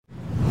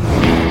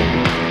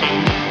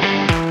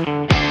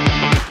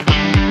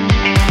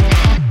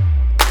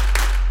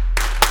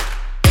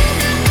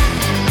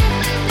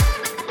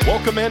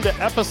Welcome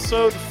into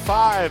episode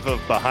 5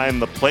 of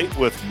Behind the Plate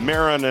with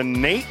Marin and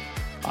Nate.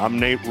 I'm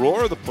Nate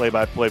Rohr, the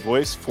play-by-play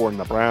voice for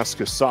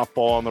Nebraska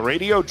softball on the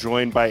radio,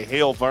 joined by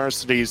Hale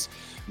Varsity's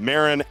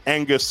Marin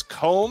Angus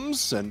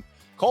Combs, and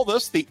call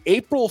this the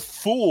April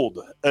Fooled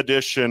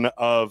edition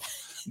of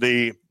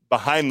the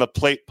Behind the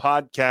Plate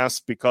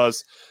podcast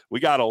because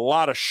we got a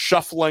lot of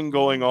shuffling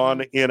going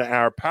on in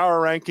our power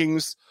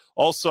rankings.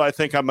 Also, I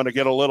think I'm going to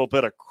get a little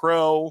bit of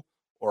Crow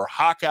or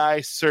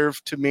Hawkeye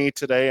served to me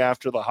today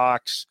after the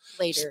Hawks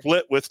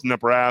split with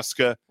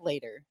Nebraska.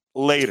 Later.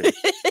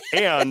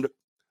 And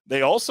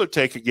they also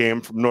take a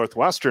game from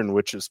Northwestern,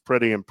 which is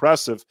pretty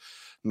impressive.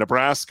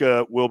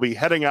 Nebraska will be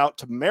heading out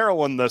to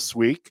Maryland this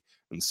week,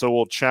 and so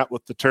we'll chat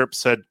with the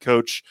Terps head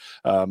coach,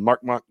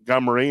 Mark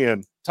Montgomery,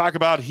 and talk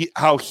about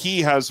how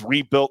he has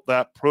rebuilt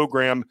that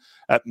program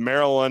at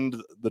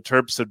Maryland. The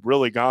Terps had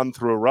really gone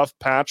through a rough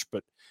patch,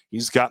 but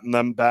he's gotten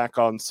them back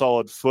on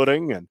solid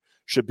footing, and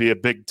should be a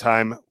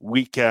big-time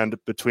weekend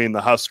between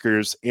the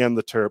Huskers and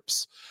the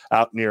Terps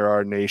out near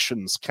our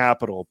nation's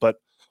capital. But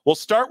we'll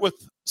start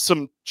with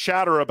some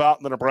chatter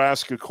about the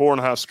Nebraska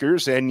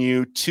Cornhuskers.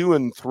 NU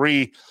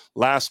 2-3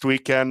 last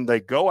weekend.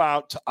 They go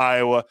out to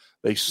Iowa.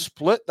 They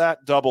split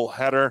that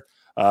doubleheader.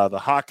 The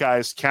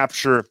Hawkeyes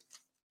capture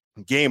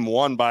game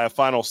one by a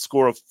final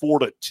score of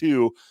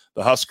 4-2.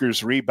 The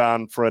Huskers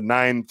rebound for a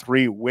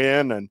 9-3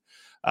 win. And,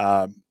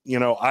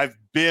 I've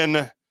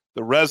been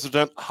the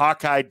resident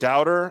Hawkeye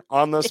doubter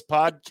on this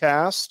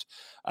podcast.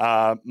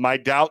 My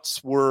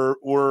doubts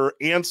were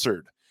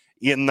answered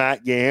in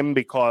that game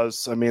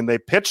because, they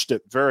pitched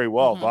it very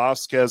well. Mm-hmm.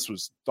 Vasquez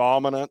was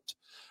dominant.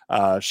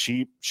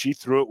 She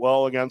threw it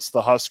well against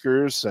the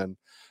Huskers. And,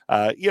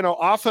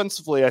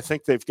 offensively, I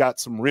think they've got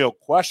some real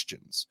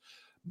questions.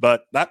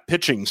 But that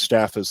pitching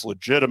staff is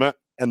legitimate,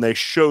 and they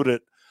showed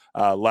it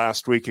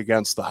last week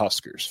against the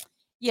Huskers.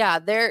 Yeah,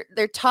 their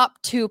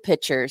top two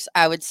pitchers,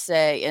 I would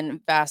say, in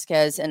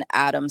Vasquez and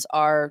Adams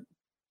are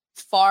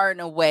far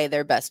and away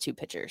their best two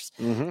pitchers.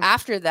 Mm-hmm.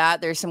 After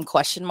that, there's some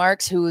question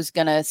marks who's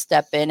going to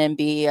step in and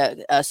be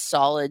a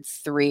solid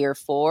 3 or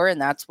 4, and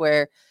that's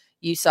where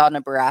you saw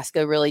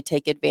Nebraska really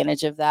take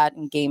advantage of that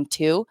in game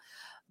 2.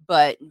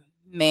 But,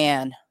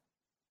 man,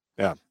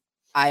 yeah,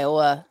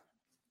 Iowa.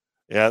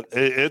 Yeah,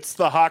 it's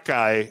the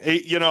Hawkeye.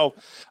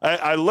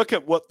 I look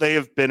at what they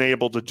have been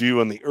able to do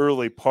in the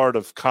early part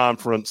of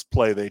conference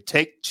play. They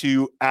take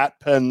 2 at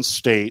Penn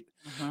State,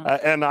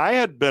 and I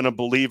had been a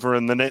believer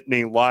in the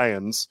Nittany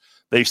Lions.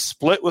 They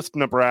split with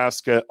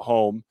Nebraska at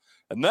home,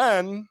 and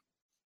then,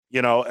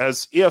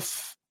 as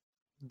if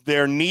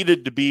there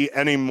needed to be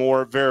any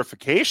more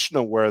verification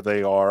of where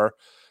they are,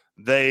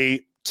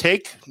 they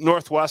take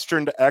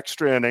Northwestern to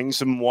extra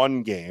innings in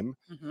one game,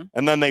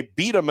 and then they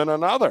beat them in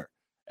another.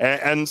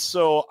 And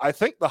so I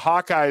think the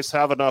Hawkeyes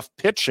have enough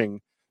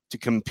pitching to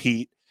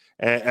compete,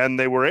 and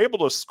they were able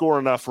to score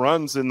enough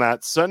runs in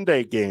that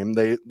Sunday game.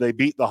 They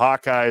beat the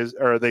Hawkeyes,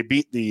 or they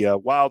beat the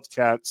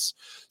Wildcats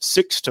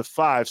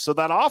 6-5. So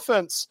that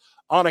offense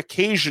on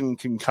occasion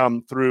can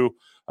come through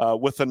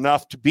with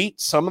enough to beat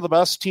some of the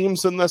best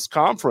teams in this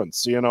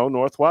conference.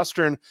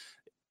 Northwestern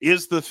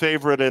is the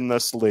favorite in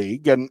this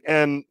league,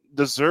 and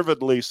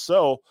deservedly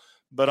so.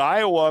 But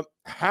Iowa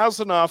has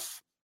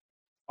enough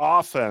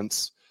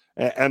offense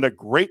and a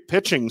great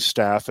pitching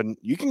staff, and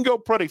you can go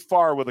pretty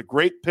far with a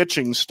great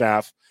pitching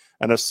staff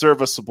and a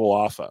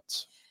serviceable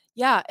offense.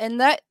 Yeah,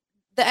 and the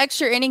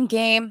extra inning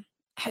game,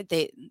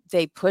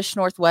 they push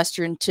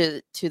Northwestern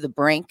to the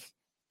brink.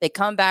 They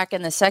come back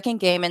in the second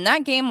game, and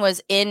that game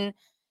was in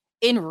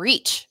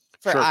reach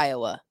for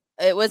Iowa.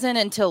 It wasn't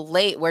until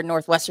late where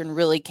Northwestern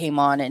really came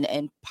on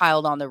and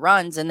piled on the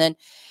runs. And then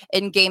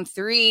in game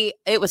 3,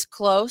 it was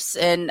close,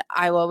 and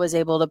Iowa was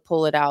able to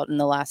pull it out in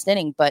the last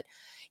inning. But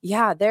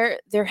yeah,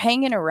 they're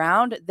hanging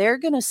around. They're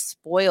going to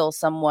spoil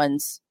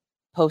someone's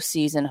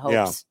postseason hopes.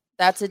 Yeah.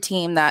 That's a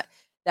team that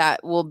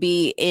will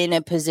be in a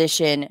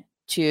position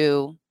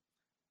to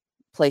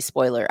play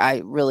spoiler.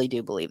 I really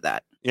do believe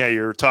that. Yeah,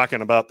 you're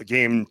talking about the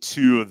game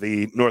 2 of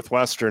the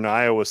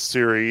Northwestern-Iowa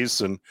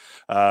series, and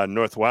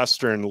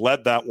Northwestern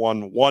led that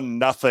one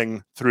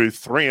 1-0 through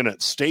 3, and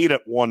it stayed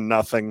at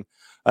 1-0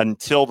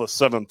 until the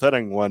 7th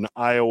inning when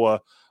Iowa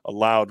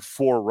allowed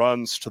 4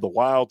 runs to the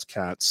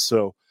Wildcats.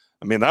 So,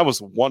 that was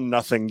a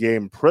 1-0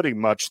 game pretty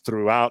much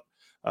throughout.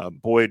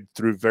 Boyd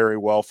threw very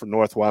well for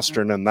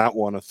Northwestern, and that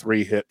one a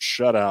 3-hit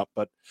shutout.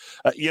 But,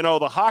 the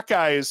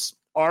Hawkeyes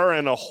are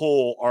in a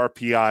hole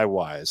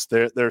RPI-wise.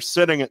 They're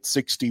sitting at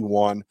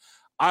 61.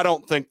 I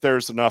don't think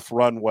there's enough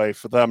runway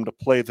for them to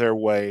play their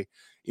way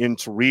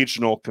into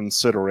regional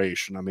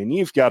consideration.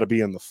 You've got to be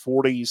in the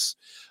 40s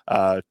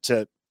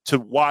to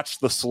watch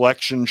the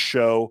selection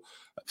show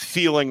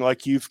feeling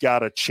like you've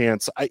got a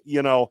chance.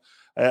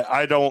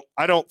 I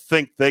don't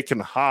think they can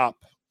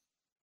hop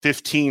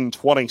 15,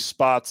 20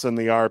 spots in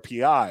the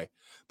RPI.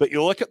 But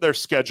you look at their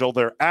schedule,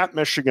 they're at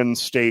Michigan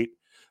State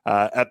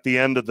at the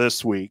end of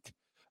this week.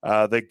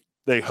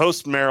 They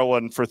host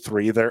Maryland for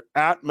 3. They're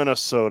at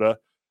Minnesota,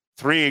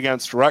 3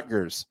 against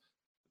Rutgers.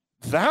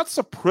 That's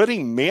a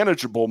pretty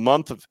manageable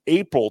month of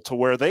April to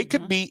where they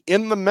could be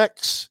in the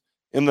mix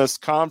in this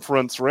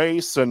conference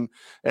race, and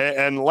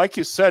like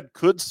you said,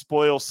 could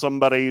spoil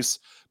somebody's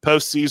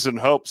postseason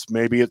hopes.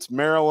 Maybe it's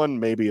Maryland,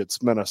 maybe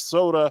it's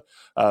Minnesota.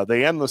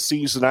 They end the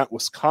season at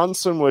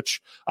Wisconsin,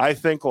 which I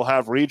think will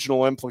have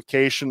regional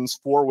implications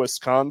for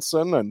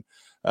Wisconsin. And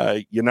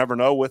you never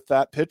know with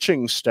that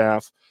pitching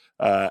staff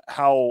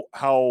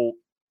how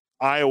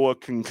Iowa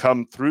can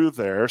come through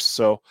there.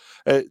 So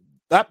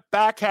that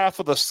back half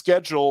of the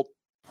schedule,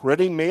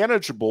 pretty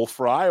manageable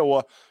for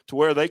Iowa to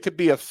where they could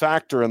be a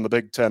factor in the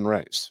Big Ten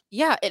race.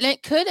 Yeah, and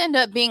it could end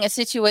up being a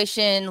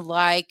situation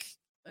like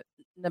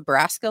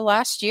Nebraska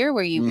last year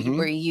where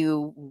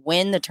you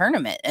win the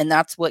tournament, and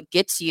that's what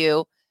gets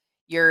you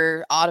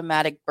your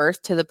automatic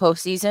berth to the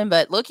postseason.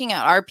 But looking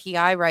at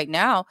RPI right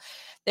now,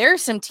 there are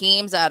some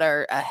teams that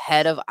are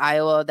ahead of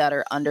Iowa that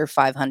are under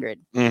 500.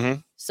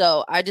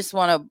 So I just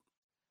want to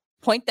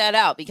point that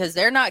out because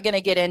they're not going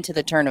to get into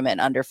the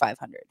tournament under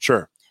 500.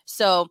 Sure.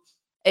 So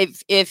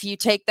if you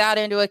take that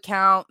into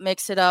account,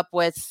 mix it up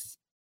with,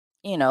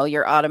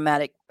 your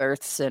automatic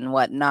berths and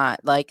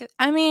whatnot,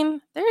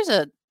 there's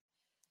a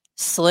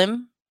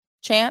slim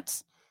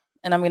chance,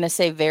 and I'm going to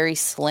say very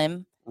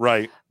slim.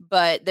 Right.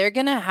 But they're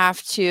going to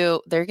have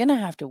to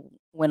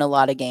win a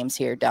lot of games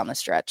here down the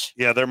stretch.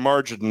 Yeah, their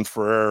margin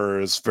for error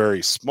is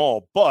very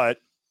small, but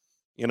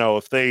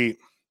if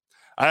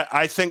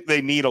I think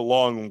they need a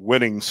long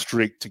winning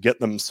streak to get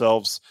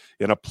themselves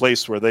in a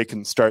place where they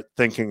can start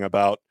thinking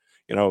about,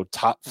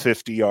 top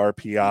 50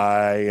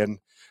 RPI,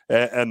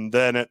 and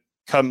then it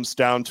comes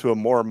down to a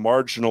more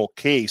marginal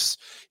case.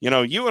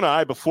 You and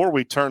I, before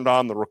we turned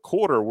on the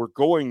recorder, we're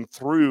going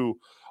through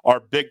our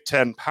Big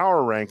Ten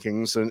power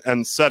rankings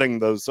and setting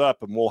those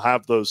up, and we'll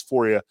have those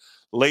for you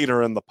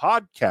later in the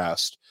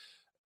podcast.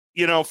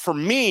 For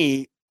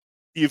me,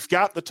 you've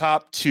got the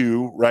top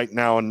two right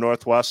now in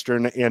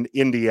Northwestern and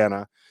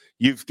Indiana.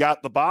 You've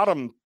got the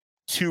bottom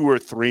 2 or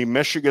 3,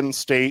 Michigan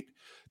State,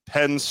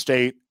 Penn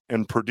State,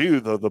 and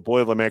Purdue, though the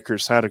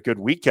Boilermakers had a good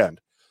weekend.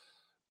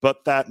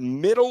 But that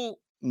middle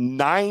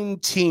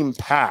 9-team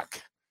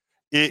pack,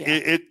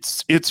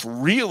 it's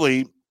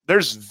really,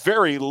 there's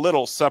very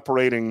little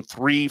separating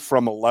 3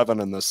 from 11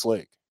 in this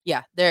league.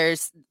 Yeah, there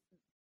is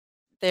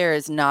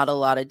not a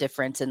lot of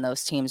difference in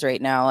those teams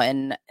right now.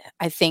 And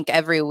I think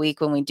every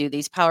week when we do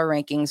these power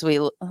rankings,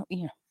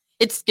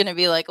 it's going to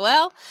be like,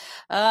 well,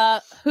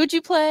 who'd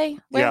you play?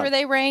 Where were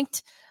they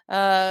ranked?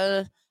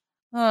 There's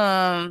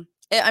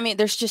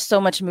just so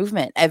much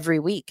movement every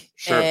week.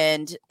 Sure.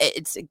 And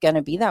it's going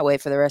to be that way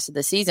for the rest of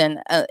the season,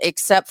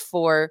 except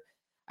for,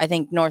 I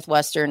think,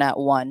 Northwestern at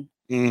 1.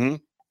 Mm-hmm.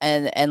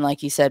 And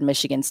like you said,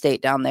 Michigan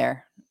State down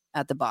there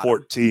at the bottom.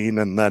 14.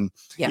 And then,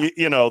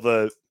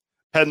 the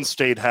Penn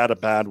State had a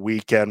bad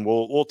weekend.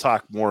 We'll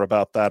talk more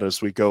about that as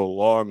we go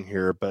along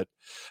here. But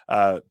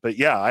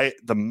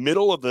the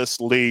middle of this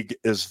league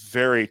is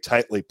very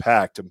tightly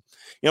packed. And,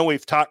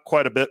 we've talked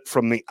quite a bit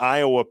from the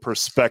Iowa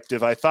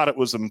perspective. I thought it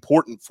was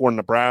important for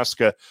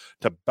Nebraska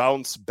to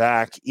bounce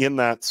back in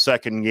that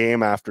second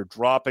game after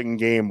dropping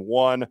game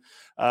 1,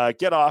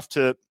 get off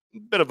to a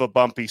bit of a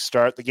bumpy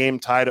start. The game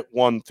tied at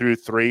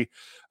 1-3.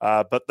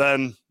 But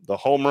then the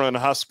home run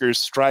Huskers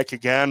strike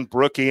again.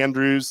 Brooke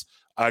Andrews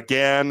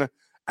again.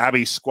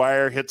 Abby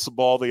Squire hits the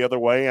ball the other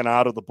way and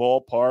out of the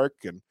ballpark.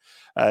 And,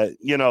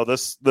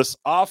 this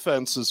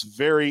offense is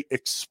very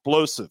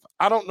explosive.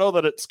 I don't know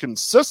that it's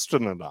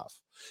consistent enough.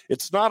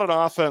 It's not an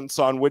offense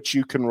on which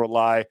you can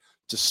rely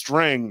to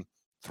string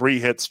 3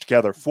 hits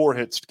together, 4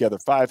 hits together,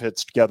 5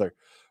 hits together.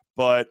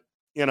 But,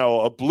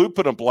 a bloop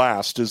and a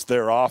blast is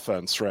their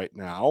offense right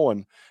now.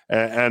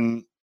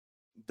 And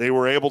they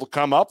were able to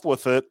come up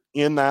with it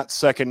in that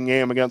second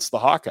game against the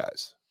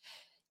Hawkeyes.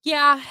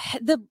 Yeah,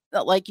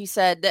 like you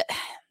said,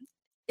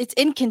 it's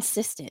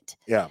inconsistent.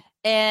 Yeah.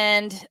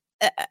 And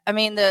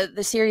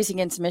the series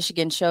against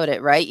Michigan showed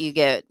it, right? You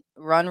get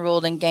run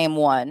ruled in game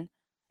 1,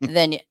 and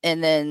then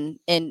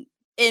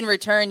in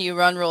return you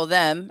run rule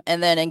them,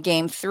 and then in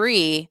game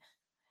 3,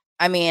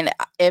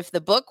 if the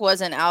book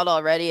wasn't out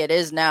already, it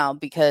is now,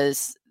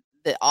 because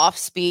the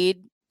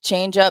off-speed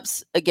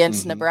changeups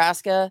against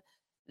Nebraska,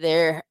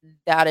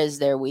 that is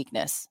their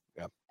weakness.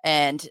 Yeah.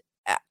 And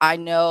I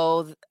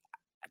know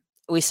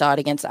we saw it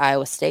against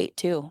Iowa State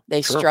too.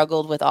 They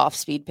struggled with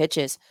off-speed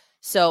pitches.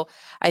 So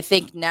I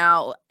think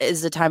now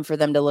is the time for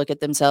them to look at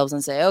themselves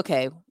and say,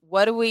 okay,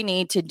 what do we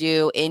need to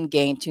do in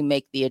game to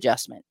make the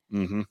adjustment?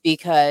 Mm-hmm.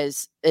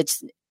 Because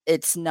it's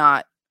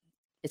not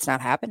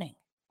happening.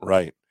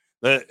 Right.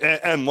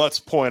 And let's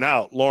point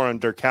out, Lauren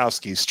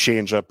Durkowski's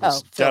changeup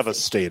was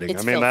devastating.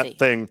 It's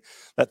filthy.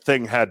 that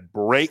thing had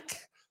break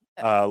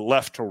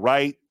left to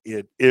right.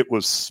 It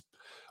was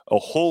a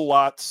whole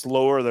lot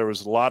slower. There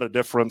was a lot of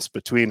difference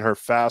between her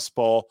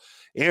fastball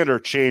and her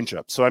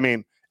changeup. So,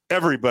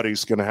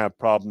 everybody's going to have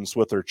problems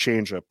with their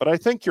changeup. But I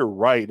think you're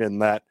right in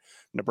that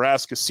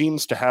Nebraska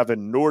seems to have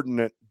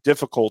inordinate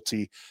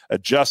difficulty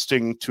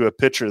adjusting to a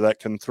pitcher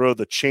that can throw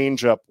the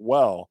changeup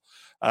well.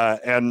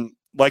 And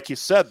like you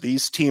said,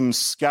 these teams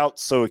scout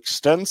so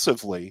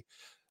extensively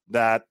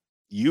that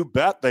you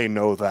bet they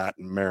know that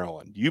in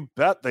Maryland. You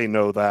bet they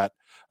know that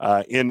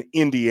in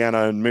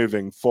Indiana and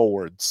moving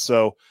forward.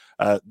 So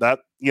that,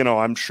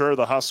 I'm sure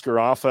the Husker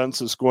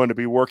offense is going to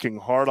be working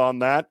hard on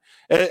that.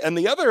 And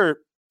the other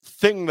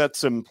thing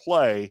that's in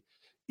play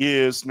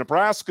is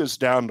Nebraska's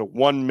down to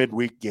one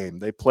midweek game.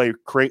 They play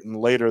Creighton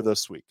later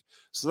this week.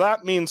 So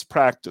that means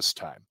practice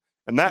time.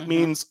 And that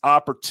means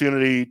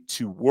opportunity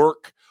to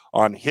work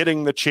on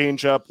hitting the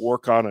changeup,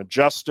 work on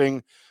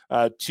adjusting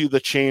to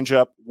the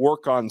changeup,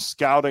 work on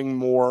scouting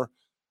more.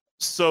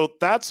 So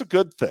that's a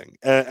good thing.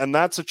 And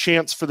that's a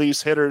chance for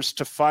these hitters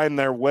to find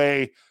their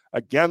way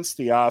against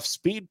the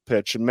off-speed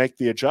pitch and make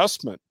the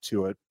adjustment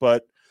to it.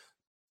 But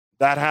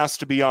that has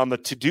to be on the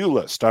to-do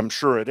list. I'm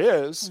sure it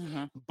is.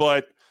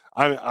 But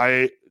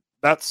I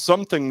that's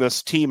something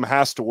this team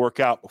has to work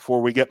out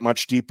before we get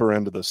much deeper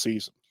into the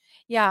season.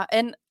 Yeah,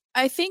 and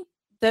I think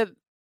the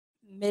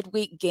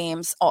midweek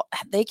games,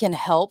 they can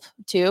help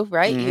too,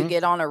 right? You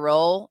get on a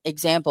roll.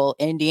 Example,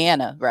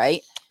 Indiana,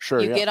 right?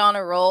 Sure. You get on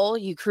a roll,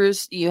 you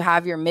cruise, you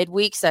have your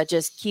midweeks that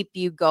just keep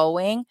you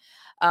going.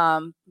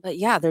 But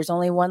yeah, there's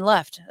only one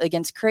left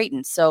against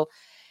Creighton. So,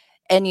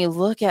 and you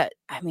look at,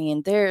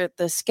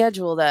 the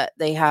schedule that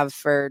they have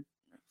for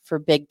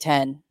Big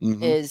Ten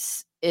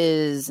is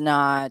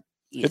not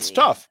easy. It's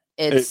tough.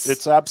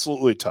 It's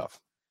absolutely tough.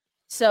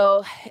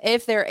 So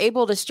if they're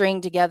able to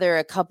string together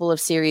a couple of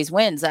series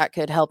wins, that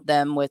could help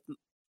them with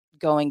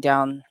going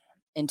down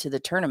into the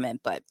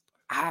tournament. But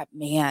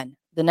the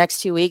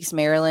next 2 weeks,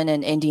 Maryland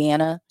and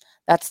Indiana,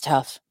 that's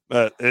tough.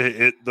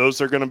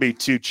 Those are going to be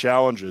two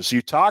challenges.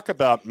 You talk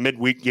about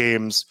midweek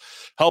games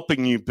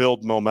helping you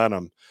build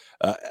momentum.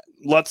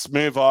 Let's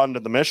move on to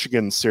the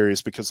Michigan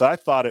series, because I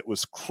thought it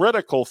was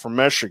critical for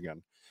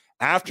Michigan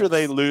after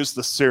they lose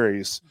the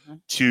series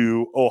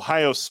to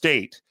Ohio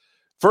State.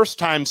 First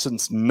time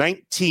since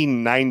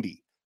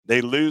 1990,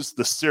 they lose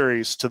the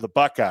series to the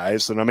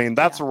Buckeyes. And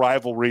that's a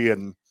rivalry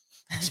in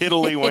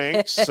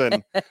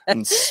tiddlywinks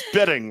and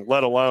spitting,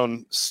 let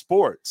alone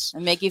sports.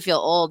 And make you feel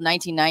old.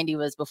 1990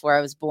 was before I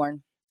was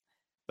born.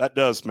 That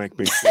does make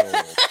me feel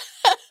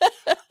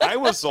old. I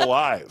was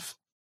alive.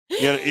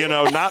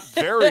 Not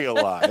very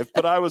alive,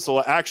 but I was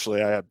alive.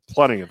 Actually, I had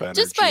plenty of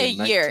energy. Just by a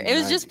year. It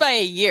was just by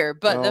a year.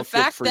 But the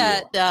fact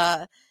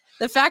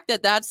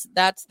that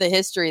that's the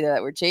history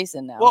that we're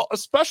chasing now. Well,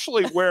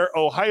 especially where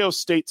Ohio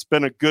State's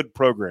been a good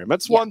program.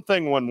 It's one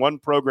thing when one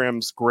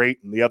program's great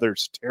and the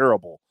other's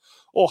terrible.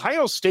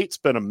 Ohio State's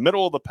been a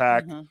middle of the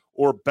pack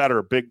or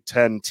better Big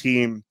Ten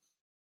team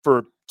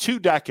for 2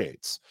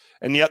 decades.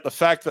 And yet the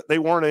fact that they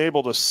weren't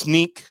able to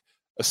sneak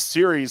a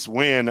series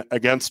win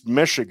against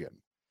Michigan,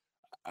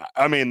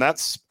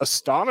 that's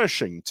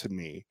astonishing to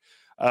me.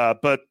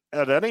 But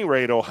at any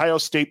rate, Ohio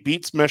State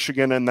beats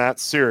Michigan in that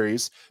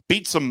series,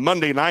 beats them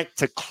Monday night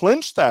to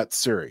clinch that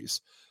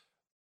series.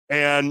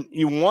 And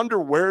you wonder,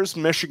 where's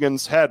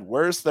Michigan's head?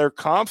 Where's their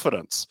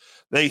confidence?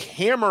 They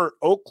hammer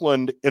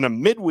Oakland in a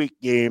midweek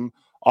game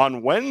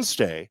on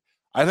Wednesday.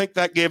 I think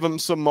that gave them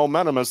some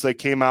momentum as they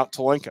came out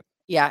to Lincoln.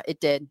 Yeah, it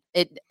did.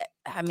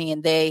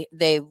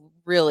 They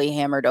really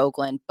hammered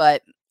Oakland.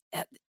 But,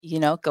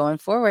 going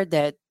forward,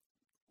 that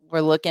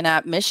we're looking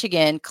at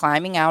Michigan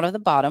climbing out of the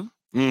bottom.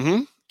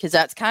 Because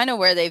that's kind of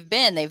where they've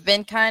been. They've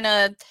been kind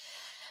of,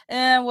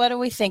 what do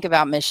we think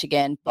about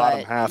Michigan?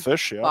 Bottom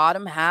half-ish, yeah.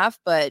 Bottom half,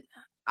 but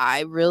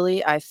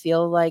I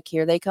feel like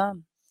here they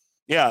come.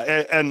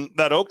 Yeah, and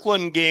that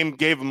Oakland game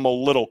gave them a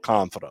little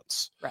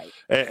confidence. Right.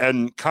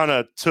 And kind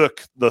of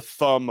took the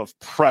thumb of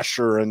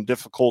pressure and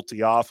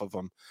difficulty off of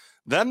them.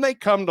 Then they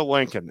come to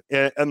Lincoln,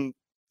 and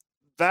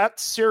that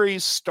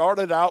series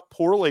started out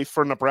poorly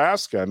for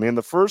Nebraska.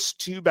 The first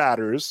 2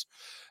 batters,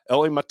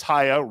 Ellie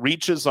Mattia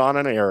reaches on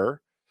an error,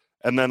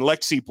 and then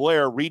Lexi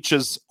Blair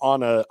reaches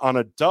on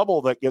a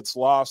double that gets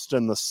lost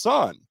in the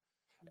sun.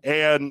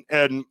 And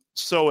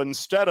so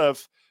instead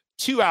of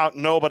 2 out,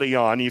 nobody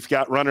on, you've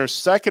got runners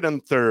second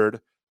and third,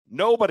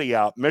 nobody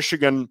out.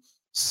 Michigan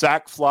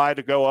sac fly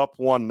to go up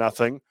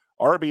 1-0,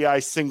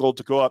 RBI single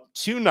to go up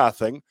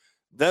 2-0.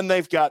 Then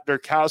they've got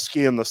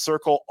Durkowski in the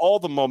circle, all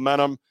the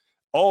momentum,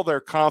 all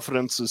their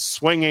confidence is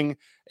swinging,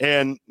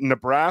 and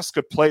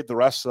Nebraska played the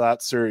rest of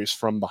that series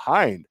from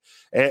behind.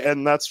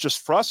 And that's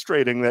just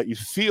frustrating that you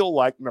feel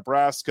like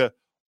Nebraska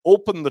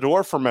opened the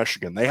door for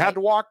Michigan. They had to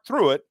walk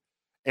through it,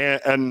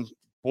 and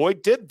boy,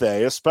 did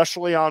they,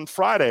 especially on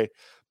Friday.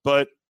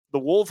 But the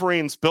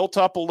Wolverines built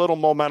up a little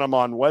momentum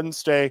on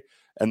Wednesday,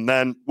 and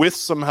then with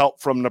some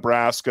help from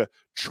Nebraska,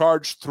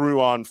 charged through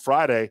on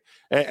Friday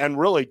and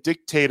really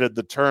dictated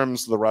the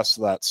terms of the rest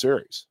of that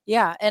series.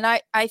 Yeah, and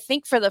I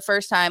think for the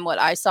first time what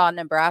I saw in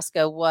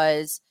Nebraska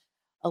was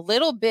a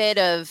little bit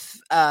of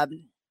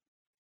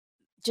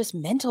just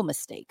mental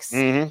mistakes.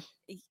 I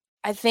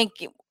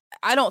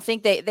don't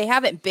think they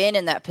haven't been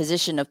in that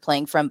position of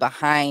playing from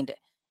behind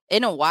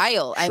in a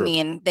while.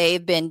 Sure.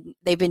 They've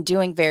been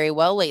doing very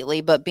well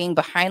lately, but being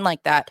behind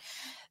like that,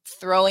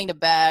 throwing to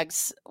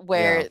bags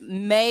where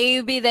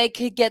maybe they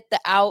could get the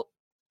out.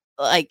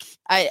 Like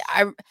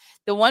the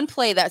one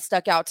play that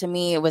stuck out to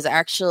me was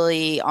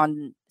actually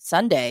on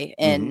Sunday,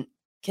 and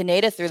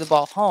Kaneda threw the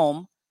ball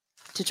home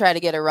to try to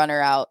get a runner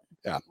out.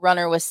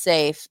 runner was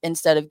safe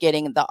instead of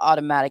getting the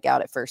automatic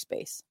out at first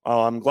base.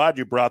 Oh, I'm glad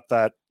you brought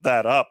that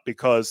up,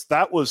 because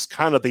that was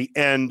kind of the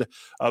end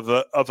of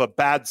a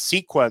bad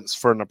sequence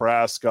for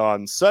Nebraska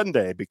on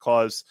Sunday,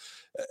 because,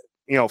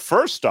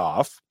 first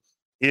off,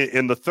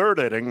 in the third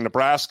inning,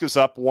 Nebraska's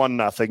up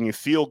 1-0. You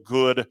feel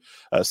good.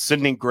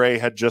 Sidney Gray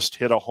had just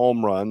hit a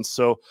home run.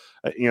 So,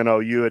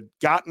 you had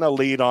gotten a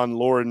lead on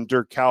Lauren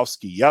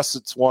Durkowski. Yes,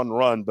 it's one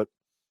run, but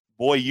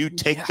boy, you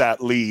take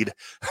that lead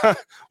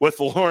with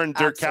Lauren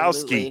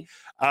Durkowski.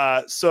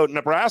 So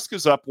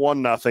Nebraska's up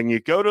 1-0. You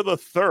go to the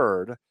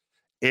third,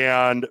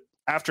 and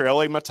after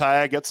Ellie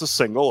Mattia gets a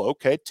single,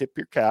 okay, tip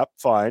your cap,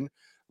 fine.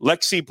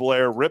 Lexi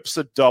Blair rips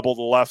a double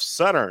to left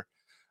center.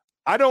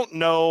 I don't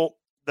know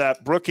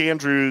that Brooke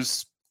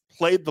Andrews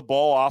played the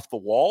ball off the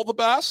wall the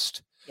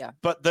best,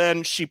 but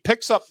then she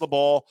picks up the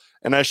ball,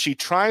 and as she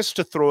tries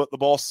to throw it, the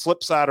ball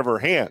slips out of her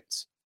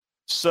hands.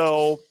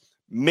 So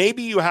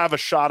maybe you have a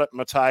shot at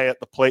Mattia at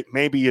the plate,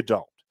 maybe you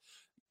don't.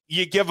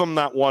 You give them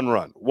that one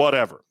run,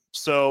 whatever.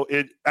 So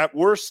at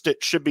worst,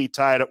 it should be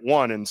tied at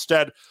 1.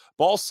 Instead,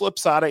 ball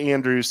slips out of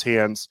Andrews'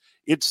 hands.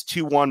 It's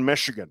 2-1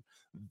 Michigan.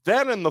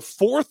 Then in the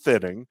fourth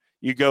inning,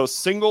 you go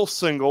single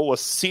with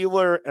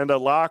Sealer and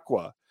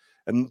Alakwa.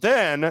 And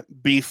then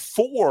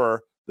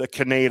before the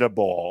Canada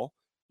ball,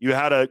 you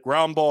had a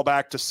ground ball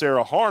back to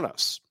Sarah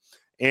Harness.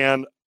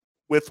 And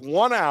with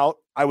one out,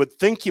 I would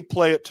think you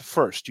play it to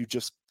first. You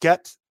just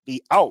get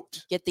the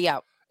out. Get the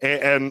out.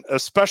 And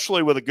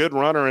especially with a good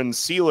runner in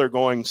Sealer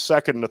going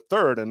second to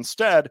third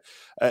instead.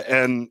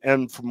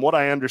 And from what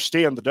I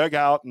understand, the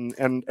dugout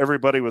and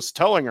everybody was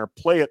telling her,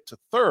 play it to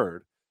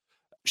third.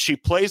 She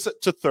plays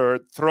it to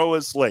third, throw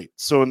is late.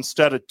 So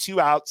instead of 2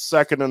 outs,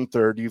 second and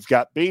third, you've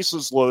got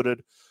bases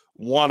loaded,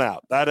 1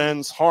 out. That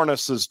ends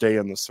Harness's day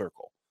in the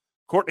circle.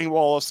 Courtney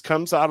Wallace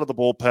comes out of the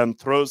bullpen,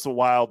 throws a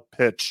wild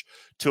pitch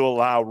to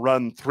allow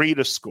run 3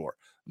 to score.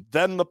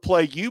 Then the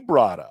play you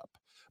brought up.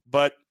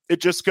 But it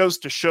just goes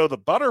to show the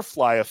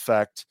butterfly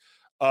effect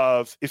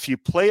of if you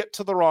play it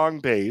to the wrong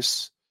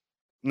base,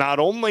 not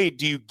only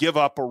do you give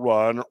up a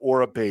run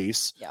or a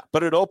base,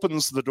 but it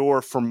opens the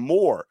door for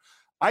more.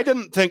 I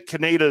didn't think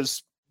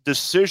Canada's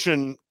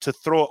decision to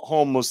throw it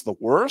home was the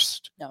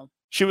worst. No.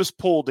 She was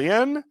pulled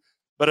in,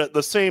 but at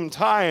the same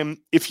time,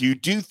 if you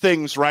do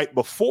things right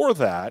before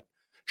that,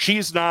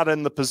 she's not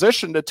in the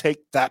position to take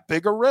that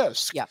big a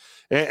risk. Yeah.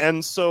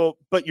 And so,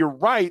 but you're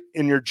right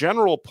in your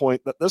general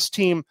point that this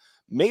team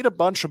made a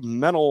bunch of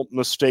mental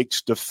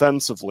mistakes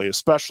defensively,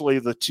 especially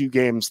the 2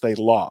 games they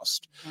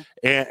lost.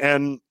 Mm-hmm.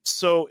 And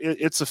so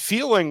it's a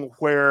feeling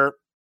where,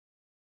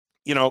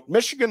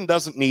 Michigan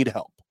doesn't need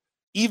help.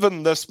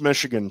 Even this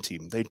Michigan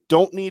team, they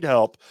don't need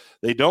help.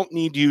 They don't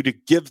need you to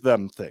give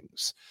them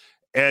things.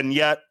 And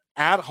yet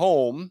at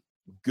home,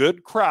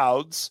 good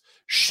crowds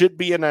should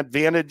be an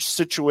advantage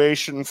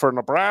situation for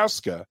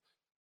Nebraska.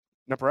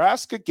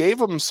 Nebraska gave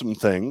them some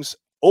things,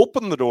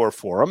 opened the door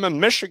for them,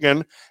 and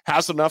Michigan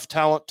has enough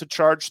talent to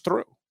charge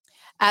through.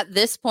 At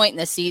this point in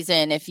the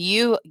season, if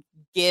you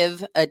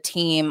give a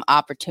team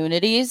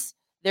opportunities,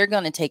 they're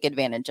going to take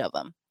advantage of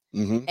them.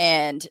 Mm-hmm.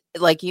 And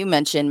like you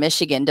mentioned,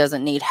 Michigan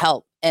doesn't need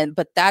help.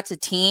 But that's a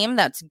team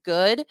that's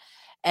good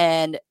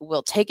and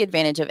will take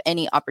advantage of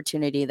any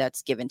opportunity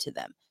that's given to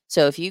them.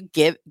 So if you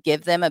give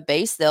them a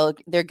base,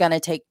 they're going to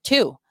take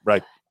 2.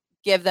 Right.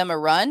 Give them a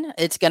run,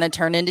 it's going to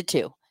turn into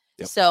 2.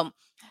 Yep. So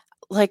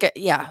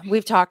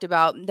we've talked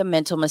about the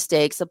mental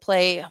mistakes, the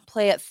play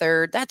at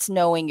third. That's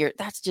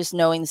just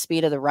knowing the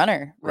speed of the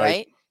runner,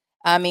 right?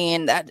 I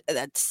mean, that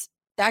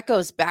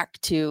goes back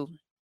to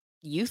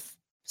youth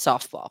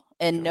softball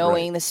and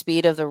knowing the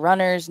speed of the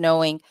runners,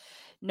 knowing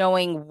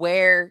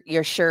where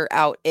your sure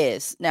out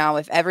is. Now,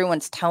 if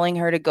everyone's telling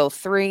her to go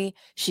 3,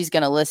 she's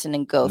going to listen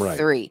and go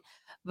 3.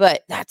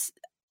 But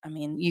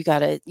you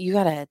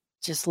gotta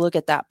just look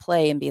at that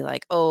play and be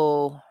like,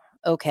 oh,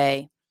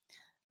 okay,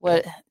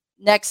 what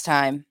next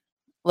time?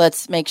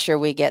 Let's make sure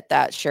we get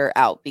that sure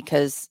out,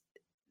 because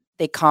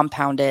they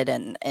compounded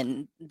and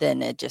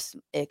then it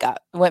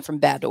went from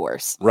bad to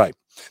worse. Right.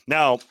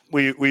 Now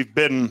we've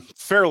been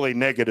fairly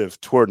negative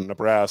toward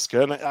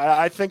Nebraska, and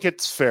I think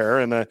it's fair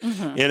in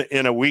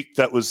a week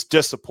that was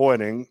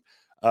disappointing.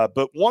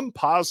 But one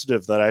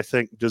positive that I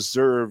think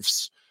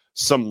deserves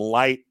some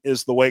light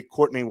is the way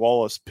Courtney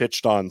Wallace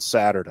pitched on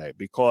Saturday,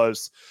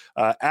 because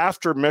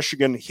after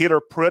Michigan hit her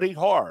pretty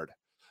hard,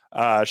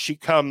 she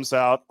comes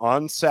out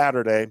on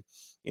Saturday,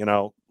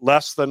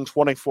 less than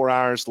 24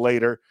 hours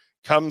later,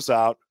 comes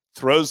out,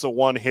 throws a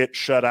 1-hit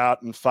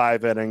shutout in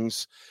 5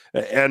 innings,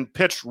 and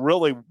pitched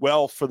really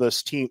well for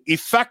this team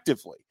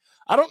effectively.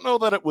 I don't know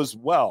that it was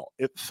well.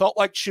 It felt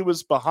like she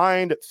was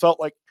behind. It felt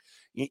like,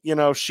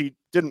 she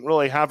didn't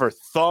really have her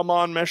thumb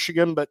on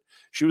Michigan, but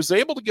she was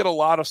able to get a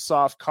lot of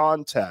soft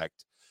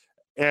contact.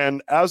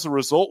 And as a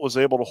result, was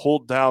able to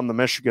hold down the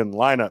Michigan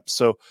lineup.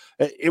 So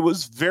it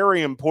was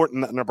very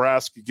important that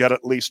Nebraska get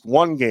at least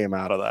 1 game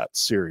out of that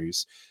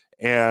series.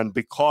 And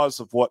because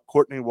of what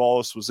Courtney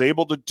Wallace was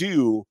able to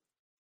do,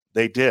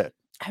 they did.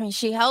 I mean,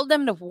 she held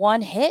them to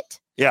 1 hit.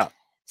 Yeah.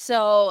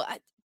 So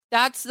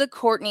That's the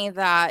Courtney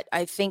that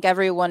I think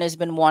everyone has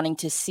been wanting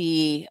to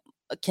see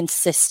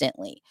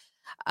consistently.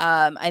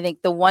 I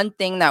think the one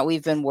thing that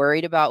we've been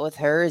worried about with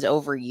her is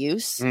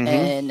overuse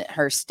and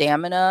her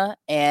stamina,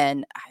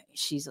 and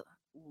she's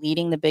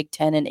leading the Big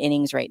Ten in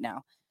innings right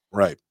now.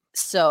 Right.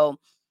 So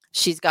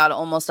she's got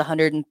almost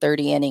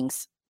 130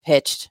 innings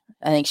pitched.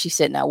 I think she's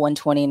sitting at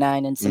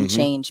 129 and some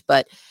change,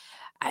 but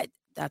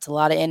that's a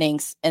lot of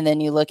innings. And then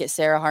you look at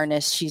Sarah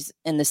Harness, she's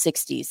in the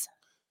 60s.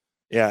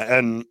 Yeah,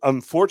 and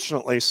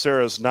unfortunately,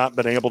 Sarah's not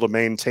been able to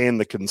maintain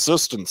the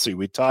consistency.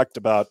 We talked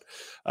about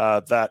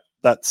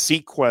that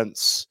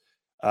sequence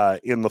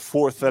in the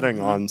fourth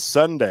inning on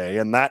Sunday,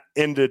 and that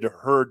ended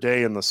her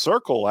day in the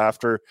circle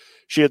after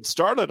she had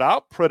started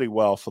out pretty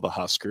well for the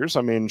Huskers.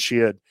 I mean, she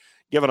had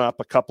given up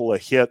a couple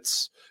of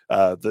hits.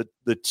 The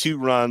 2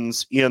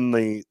 runs in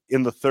the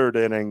third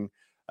inning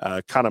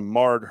kind of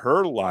marred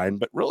her line,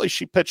 but really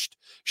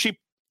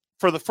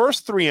for the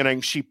first 3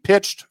 innings, she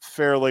pitched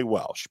fairly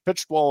well. She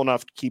pitched well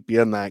enough to keep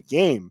you in that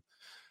game.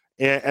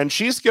 And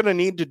she's going to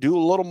need to do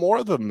a little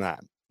more than that.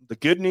 The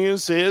good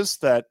news is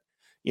that,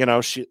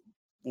 she,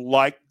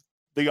 like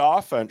the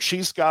offense,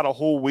 she's got a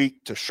whole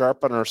week to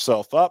sharpen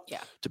herself up,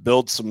 to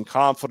build some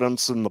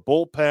confidence in the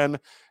bullpen,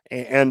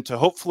 and to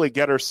hopefully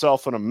get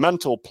herself in a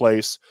mental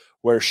place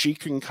where she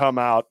can come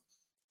out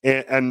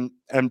and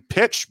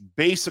pitch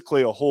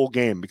basically a whole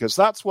game, because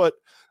that's what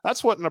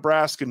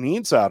Nebraska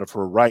needs out of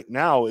her right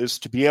now, is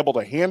to be able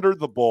to hand her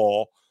the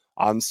ball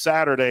on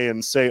Saturday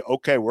and say,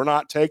 okay, we're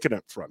not taking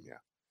it from you,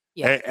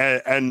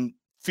 and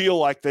feel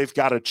like they've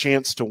got a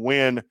chance to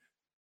win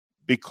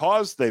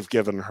because they've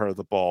given her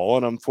the ball.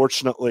 And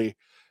unfortunately,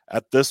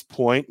 at this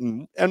point,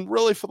 and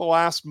really for the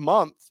last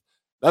month,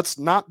 that's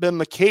not been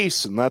the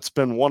case, and that's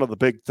been one of the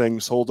big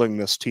things holding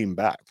this team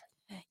back.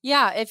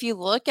 Yeah, if you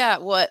look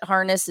at what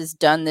Harness has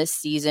done this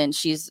season,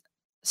 she's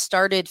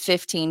started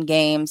 15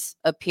 games,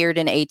 appeared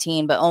in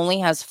 18, but only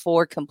has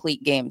 4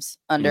 complete games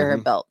under her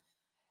belt.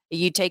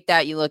 You take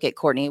that, you look at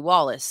Courtney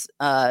Wallace,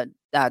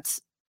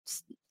 that's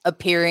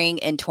appearing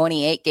in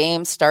 28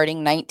 games,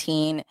 starting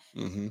 19.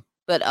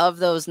 But of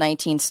those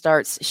 19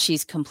 starts,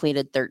 she's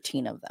completed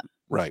 13 of them.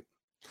 Right.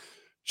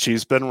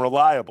 She's been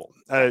reliable.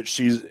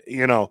 She's,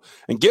 and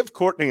give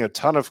Courtney a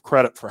ton of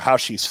credit for how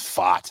she's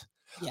fought.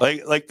 Yeah.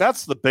 Like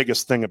that's the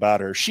biggest thing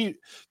about her. She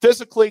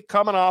physically,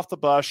 coming off the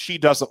bus, she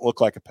doesn't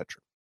look like a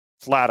pitcher,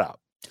 flat out.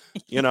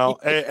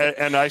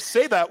 And I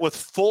say that with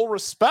full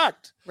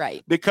respect,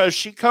 right? Because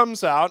she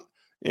comes out,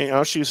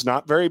 she's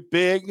not very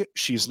big.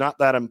 She's not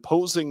that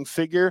imposing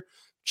figure.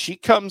 She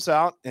comes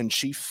out and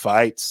she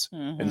fights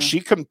and she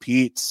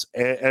competes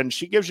and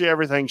she gives you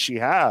everything she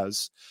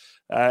has,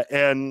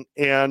 and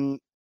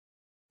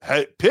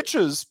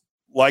pitches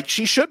like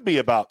she should be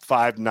about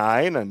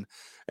 5'9"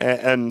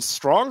 and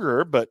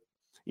stronger. But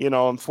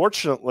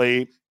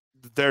unfortunately,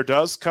 there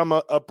does come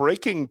a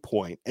breaking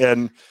point,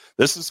 and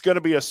this is going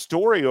to be a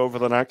story over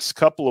the next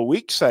couple of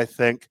weeks. I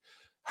think,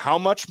 how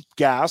much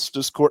gas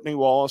does Courtney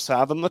Wallace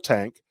have in the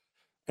tank?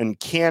 And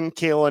can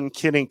Kaylin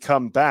Kinney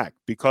come back?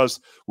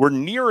 Because we're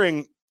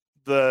nearing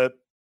the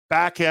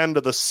back end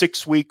of the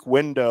 6-week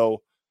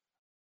window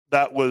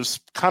that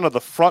was kind of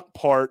the front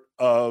part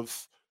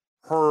of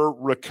her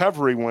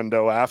recovery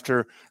window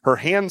after her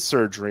hand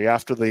surgery,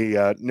 after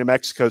the New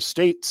Mexico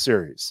State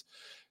series.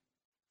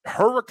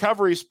 Her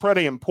recovery is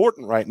pretty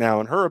important right now,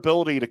 and her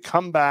ability to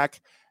come back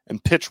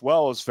and pitch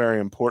well is very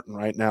important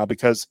right now,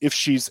 because if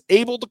she's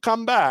able to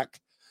come back,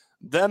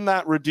 then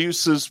that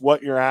reduces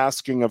what you're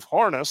asking of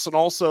Harness, and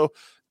also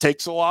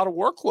takes a lot of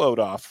workload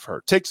off of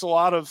her, takes a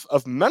lot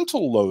of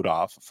mental load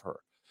off of her.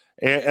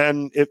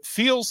 And it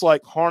feels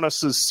like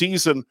Harness's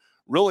season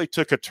really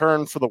took a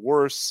turn for the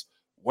worse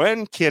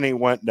when Kinney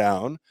went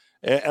down,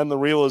 and the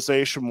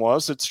realization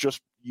was it's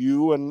just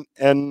you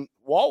and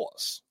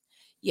Wallace.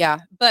 Yeah,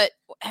 but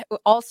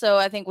also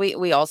I think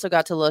we also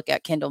got to look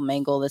at Kendall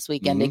Mangle this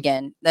weekend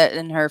again, that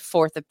in her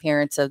 4th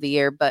appearance of the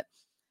year. But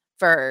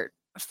for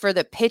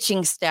the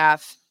pitching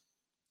staff,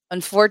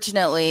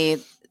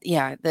 unfortunately,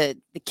 the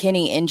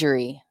Kinney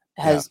injury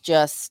has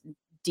just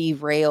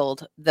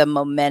derailed the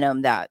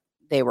momentum that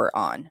they were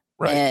on,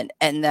 right,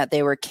 and that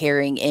they were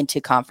carrying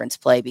into conference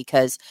play,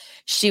 because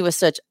she was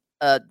such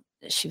a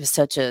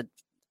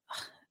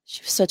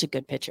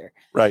good pitcher.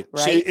 Right.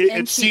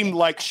 It seemed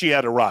like she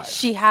had arrived.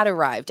 She had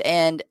arrived.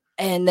 And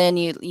then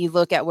you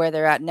look at where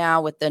they're at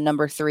now with the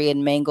number 3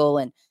 in Mangle,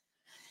 and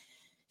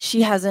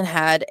she hasn't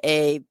had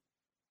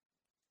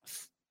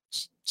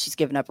she's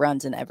given up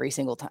runs in every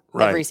single time.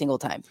 Right. Every single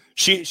time.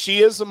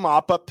 She is a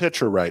mop-up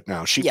pitcher right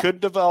now. She could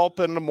develop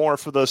into more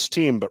for this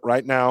team, but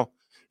right now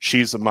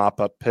she's a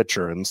mop-up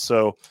pitcher. And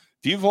so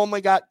if you've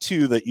only got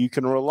 2 that you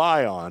can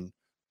rely on,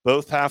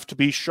 both have to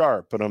be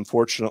sharp. And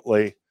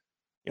unfortunately,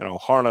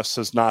 Harness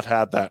has not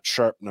had that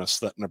sharpness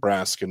that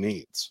Nebraska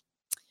needs.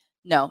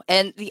 No.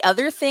 And the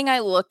other thing I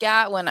look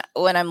at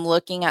when I'm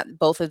looking at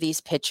both of these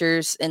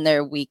pitchers in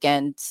their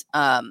weekends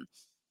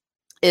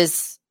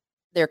is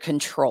their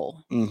control.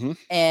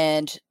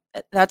 And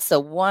that's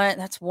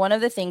one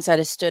of the things that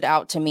has stood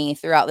out to me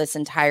throughout this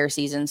entire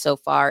season so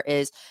far,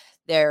 is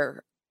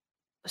their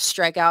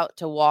strikeout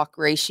to walk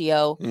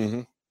ratio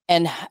Mm-hmm.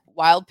 and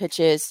wild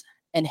pitches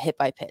and hit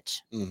by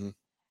pitch. Mm-hmm.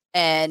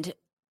 And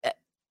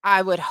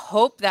I would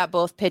hope that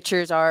both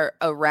pitchers are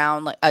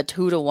around like a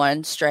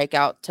 2-to-1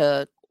 strikeout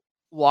to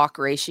walk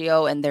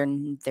ratio, and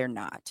they're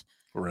not.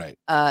 Right.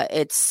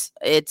 It's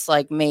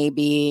like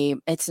maybe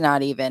it's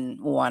not even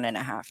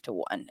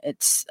 1.5-to-1.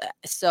 It's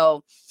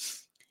so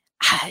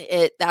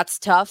that's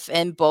tough,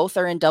 and both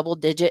are in double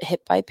digit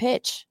hit by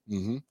pitch.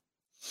 Mm-hmm.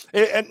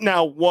 And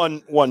now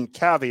one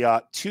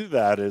caveat to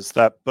that is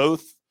that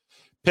both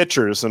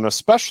pitchers, and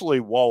especially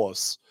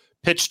Wallace,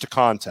 pitch to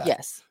contact.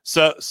 Yes.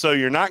 So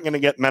you're not going to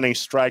get many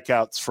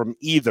strikeouts from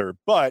either,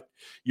 but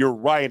you're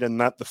right in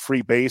that the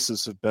free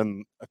bases have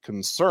been a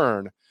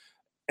concern.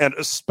 And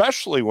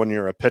especially when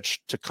you're a pitch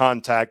to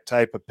contact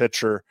type of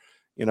pitcher,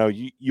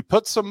 you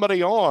put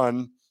somebody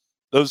on,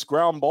 those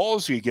ground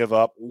balls you give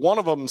up, one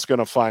of them is going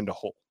to find a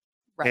hole.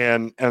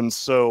 Right. And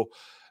so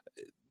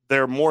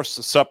they're more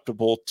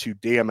susceptible to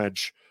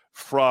damage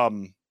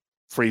from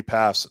free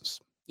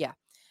passes. Yeah.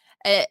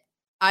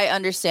 I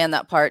understand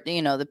that part,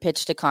 the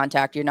pitch to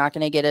contact, you're not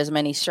going to get as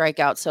many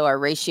strikeouts. So our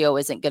ratio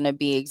isn't going to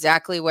be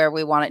exactly where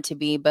we want it to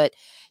be. But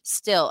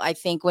still, I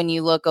think when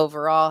you look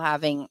overall,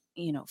 having,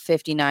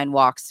 59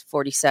 walks,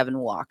 47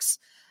 walks,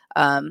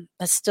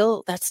 that's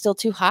still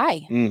too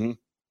high. Mm-hmm.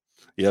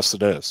 Yes,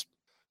 it is.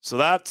 So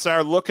that's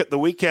our look at the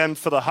weekend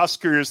for the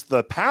Huskers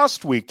the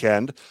past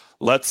weekend.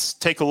 Let's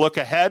take a look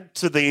ahead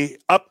to the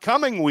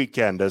upcoming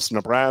weekend as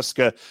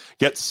Nebraska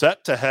gets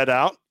set to head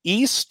out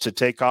east to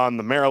take on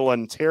the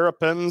Maryland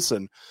Terrapins.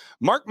 And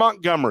Mark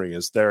Montgomery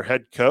is their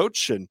head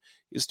coach, and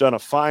he's done a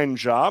fine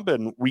job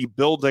in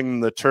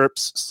rebuilding the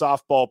Terps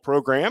softball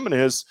program in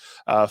his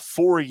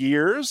 4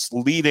 years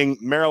leading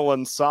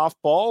Maryland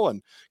softball.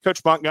 And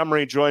Coach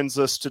Montgomery joins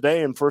us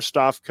today. And first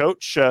off,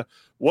 Coach,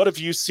 what have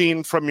you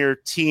seen from your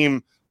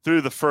team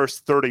through the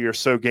first 30 or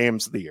so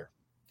games of the year?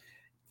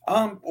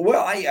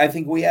 Well, I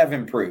think we have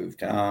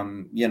improved.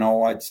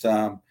 It's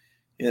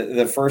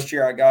the first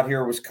year I got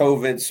here was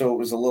COVID, so it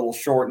was a little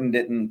shortened,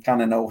 didn't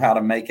kind of know how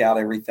to make out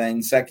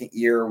everything. Second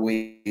year,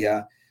 we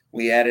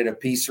added a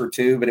piece or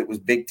two, but it was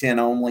Big Ten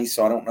only,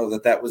 so I don't know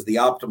that was the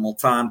optimal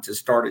time to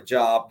start a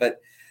job.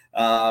 But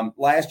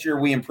last year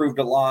we improved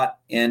a lot,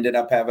 ended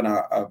up having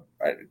a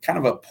kind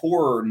of a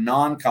poor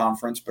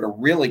non-conference, but a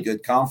really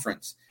good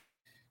conference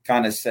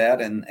kind of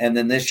set. And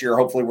then this year,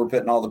 hopefully we're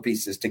putting all the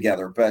pieces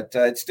together, but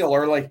it's still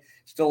early,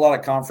 still a lot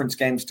of conference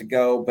games to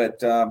go.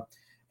 But,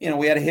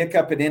 we had a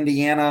hiccup at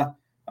Indiana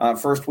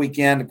first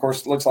weekend. Of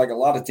course, it looks like a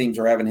lot of teams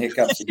are having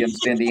hiccups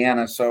against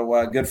Indiana.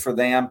 So good for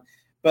them.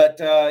 But,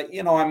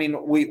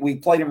 we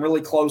played them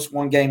really close.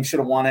 One game, should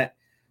have won it.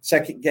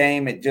 Second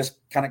game, it just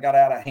kind of got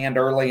out of hand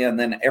early, and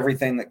then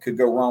everything that could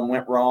go wrong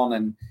went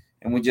wrong.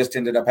 And we just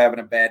ended up having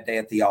a bad day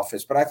at the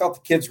office. But I thought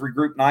the kids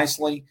regrouped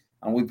nicely.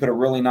 We put a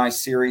really nice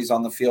series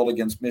on the field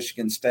against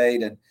Michigan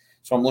State, and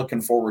so I'm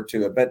looking forward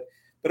to it. But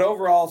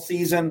overall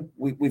season,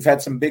 we've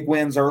had some big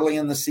wins early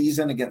in the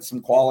season against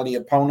some quality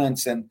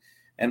opponents, and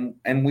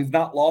we've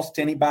not lost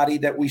to anybody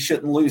that we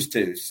shouldn't lose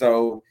to.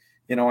 So,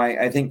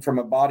 I think from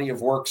a body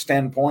of work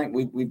standpoint,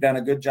 we've done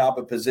a good job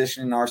of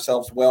positioning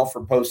ourselves well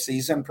for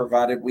postseason,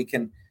 provided we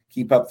can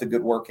keep up the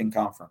good work in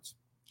conference.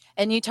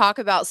 And you talk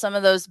about some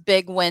of those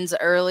big wins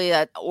early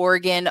at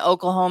Oregon,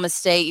 Oklahoma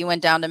State. You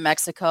went down to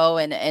Mexico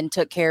and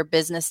took care of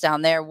business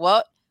down there.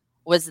 What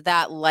was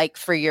that like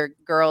for your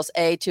girls,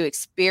 A, to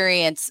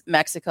experience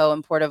Mexico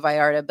and Puerto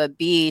Vallarta, but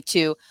B,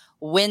 to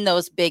win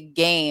those big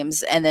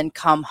games and then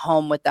come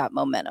home with that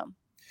momentum?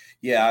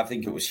 Yeah, I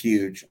think it was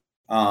huge.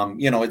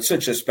 It's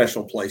such a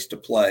special place to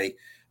play.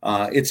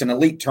 It's an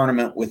elite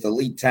tournament with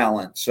elite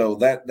talent. So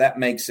that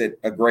makes it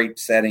a great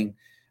setting.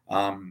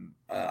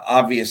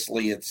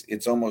 Obviously,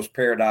 it's almost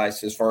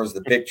paradise as far as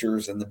the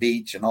pictures and the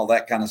beach and all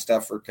that kind of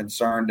stuff are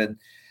concerned. And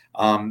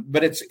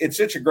but it's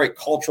such a great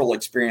cultural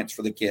experience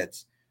for the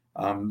kids.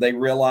 They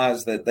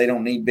realize that they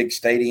don't need big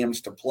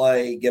stadiums to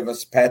play. Give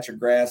us a patch of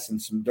grass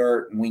and some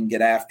dirt, and we can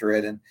get after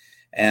it.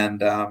 And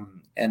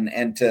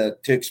to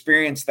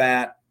experience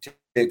that, to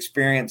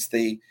experience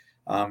the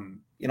a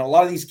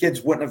lot of these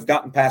kids wouldn't have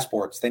gotten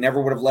passports. They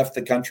never would have left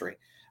the country.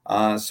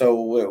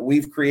 So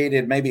we've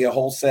created maybe a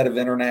whole set of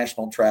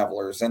international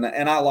travelers. And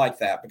I like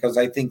that because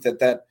I think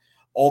that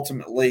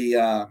ultimately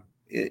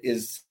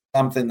is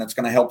something that's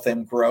going to help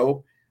them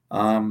grow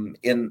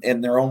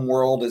in their own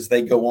world as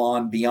they go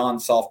on beyond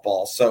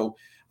softball. So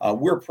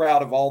we're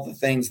proud of all the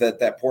things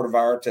that Puerto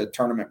Vallarta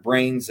tournament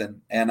brings.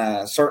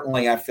 And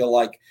certainly I feel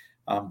like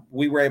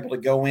we were able to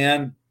go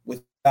in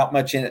without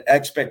much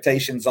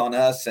expectations on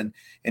us and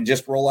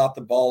just roll out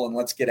the ball and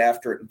let's get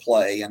after it and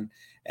play.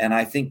 And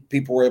I think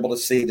people were able to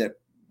see that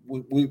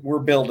we're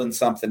building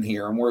something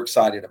here, and we're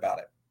excited about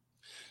it.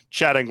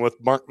 Chatting with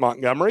Mark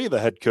Montgomery, the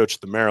head coach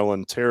of the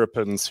Maryland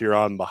Terrapins, here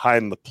on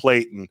Behind the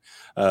Plate. And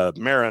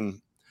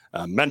Marin,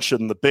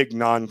 Mentioned the big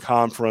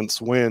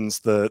non-conference wins.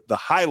 The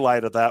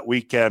highlight of that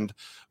weekend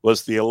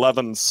was the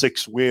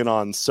 11-6 win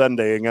on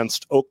Sunday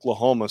against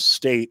Oklahoma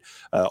State,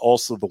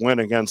 also the win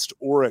against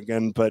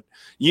Oregon. But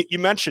you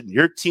mentioned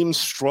your team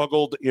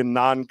struggled in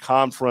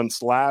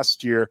non-conference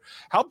last year.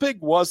 How big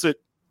was it,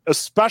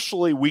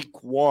 especially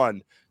week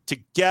one, to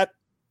get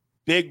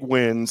big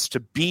wins, to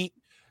beat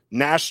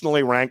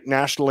nationally ranked,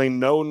 nationally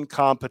known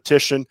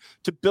competition,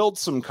 to build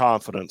some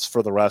confidence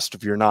for the rest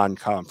of your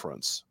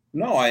non-conference?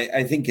 No,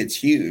 I think it's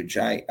huge.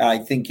 I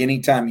think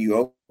anytime you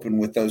open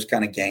with those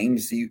kind of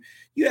games, you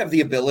have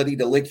the ability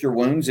to lick your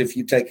wounds if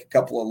you take a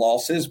couple of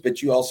losses,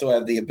 but you also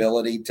have the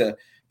ability to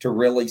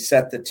really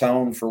set the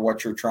tone for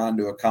what you're trying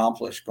to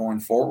accomplish going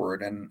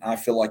forward. And I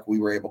feel like we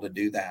were able to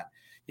do that.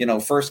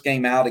 First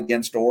game out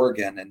against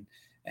Oregon,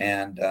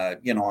 and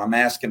I'm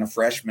asking a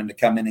freshman to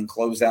come in and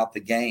close out the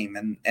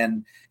game,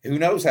 and who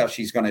knows how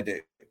she's going to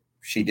do.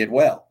 She did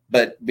well,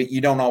 but you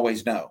don't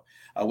always know.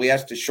 We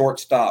asked a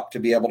shortstop to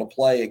be able to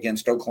play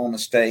against Oklahoma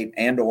State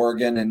and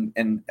Oregon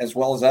and as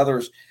well as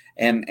others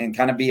and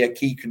kind of be a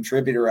key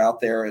contributor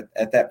out there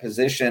at that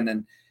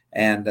position.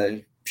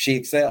 And she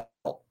excelled.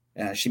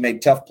 She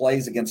made tough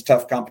plays against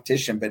tough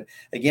competition. But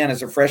again,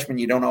 as a freshman,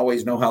 you don't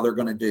always know how they're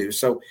going to do.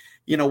 So,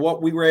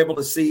 what we were able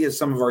to see is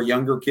some of our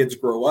younger kids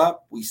grow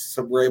up. We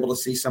were able to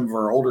see some of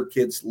our older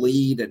kids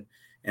lead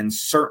and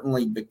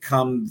certainly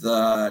become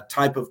the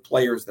type of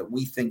players that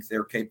we think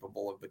they're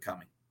capable of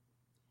becoming.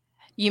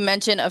 You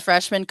mentioned a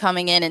freshman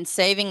coming in and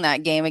saving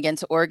that game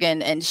against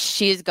Oregon, and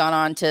she's gone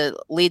on to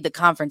lead the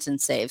conference in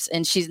saves.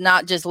 And she's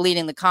not just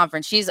leading the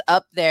conference; she's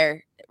up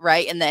there,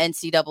 right, in the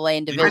NCAA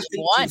in Division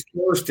I. She's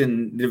first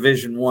in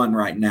Division I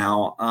right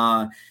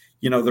now.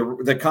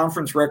 The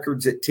conference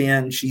record's at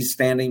 10. She's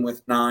standing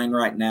with 9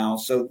 right now.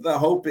 So the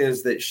hope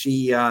is that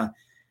she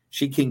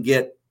can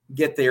get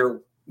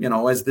there.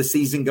 As the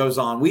season goes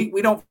on,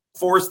 we don't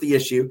force the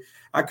issue.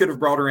 I could have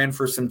brought her in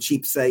for some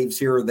cheap saves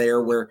here or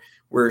there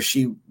where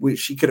she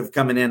could have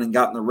come in and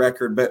gotten the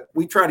record, but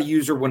we try to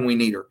use her when we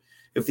need her.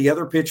 If the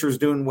other pitcher's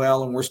doing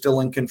well and we're still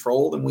in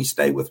control, then we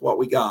stay with what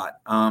we got.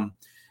 And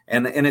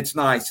it's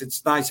nice.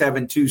 It's nice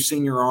having two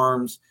senior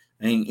arms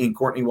in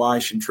Courtney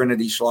Weish and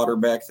Trinity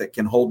Schlotterbeck that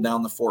can hold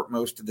down the fort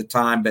most of the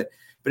time. But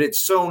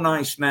it's so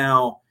nice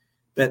now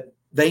that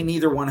they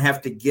neither one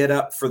have to get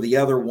up for the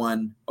other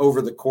one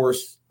over the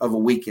course of a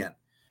weekend.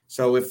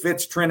 So if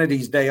it's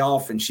Trinity's day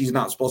off and she's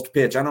not supposed to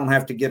pitch, I don't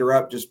have to get her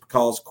up just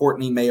because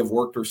Courtney may have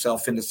worked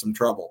herself into some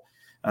trouble.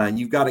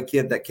 You've got a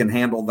kid that can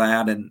handle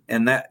that.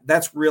 And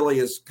that's really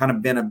has kind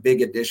of been a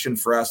big addition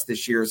for us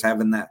this year, is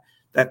having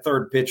that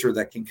third pitcher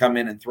that can come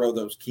in and throw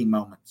those key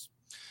moments.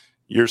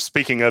 You're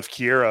speaking of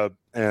Kiera,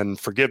 and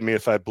forgive me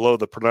if I blow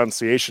the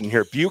pronunciation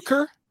here.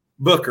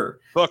 Booker.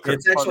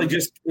 It's actually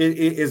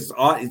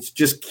it's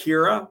just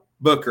Kiera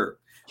Booker.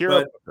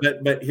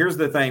 But here's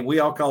the thing. We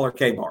all call her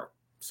K-Bar.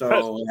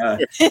 So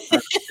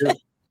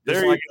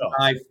there you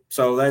go.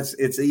 So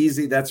it's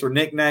easy. That's her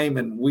nickname,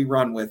 and we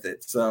run with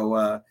it.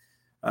 So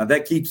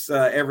that keeps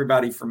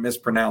everybody from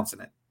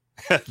mispronouncing it.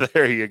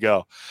 There you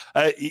go.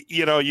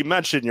 You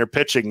mentioned your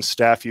pitching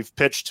staff. You've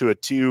pitched to a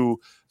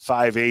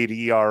 2.58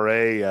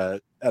 ERA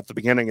at the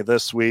beginning of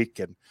this week,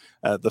 and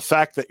the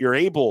fact that you're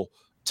able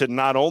to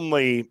not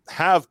only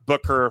have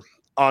Booker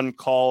on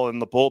call in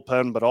the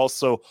bullpen, but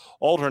also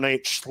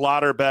alternate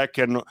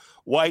Schlotterbeck and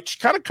White,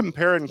 kind of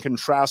compare and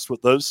contrast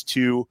with those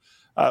two,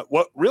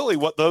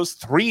 what those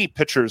three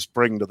pitchers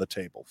bring to the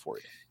table for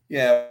you.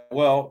 Yeah,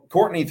 well,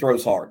 Courtney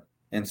throws hard,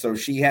 and so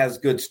she has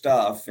good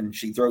stuff, and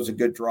she throws a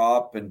good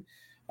drop and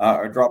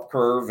a drop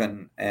curve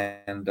and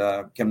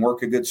can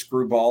work a good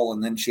screwball,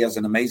 and then she has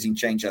an amazing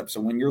changeup.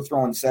 So when you're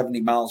throwing 70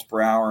 miles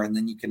per hour and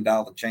then you can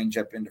dial the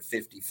changeup into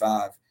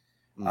 55,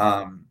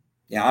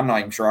 I'm not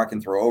even sure I can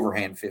throw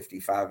overhand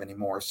 55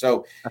 anymore.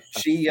 So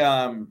she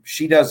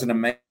does an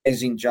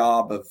amazing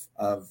job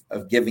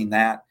of giving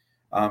that.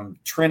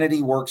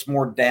 Trinity works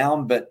more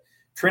down, but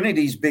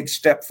Trinity's big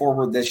step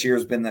forward this year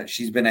has been that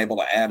she's been able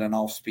to add an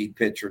off-speed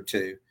pitcher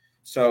too.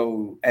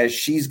 So as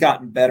she's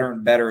gotten better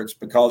and better, it's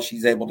because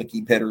she's able to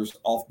keep hitters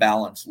off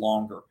balance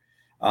longer.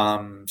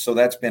 So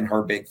that's been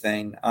her big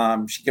thing.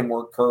 She can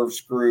work curve,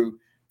 screw,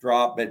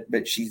 drop,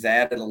 but she's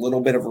added a little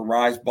bit of a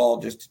rise ball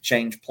just to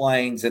change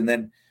planes, and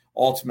then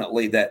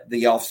ultimately that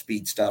the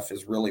off-speed stuff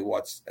is really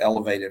what's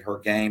elevated her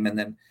game. And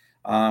then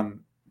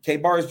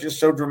K-Bar is just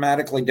so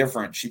dramatically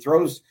different. She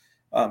throws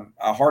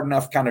a hard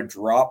enough kind of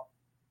drop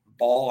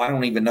ball. I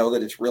don't even know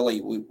that it's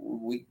really,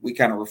 we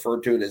kind of refer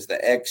to it as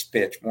the X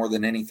pitch more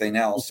than anything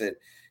else.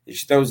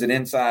 She throws it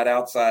inside,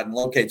 outside, and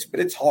locates, but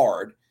it's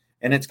hard.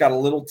 And it's got a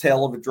little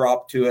tail of a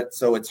drop to it,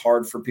 so it's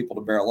hard for people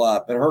to barrel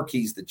up. But her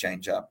key's the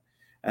changeup.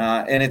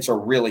 And it's a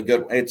really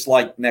good, it's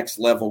like next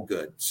level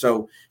good.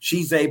 So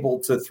she's able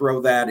to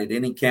throw that at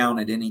any count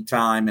at any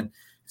time. And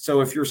so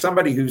if you're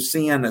somebody who's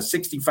seeing a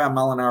 65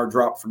 mile an hour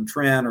drop from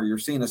Trent, or you're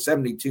seeing a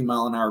 72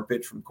 mile an hour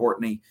pitch from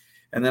Courtney,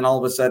 and then all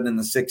of a sudden in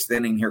the sixth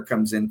inning, here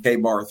comes in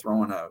K-Bar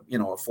throwing a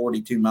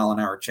 42 mile an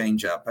hour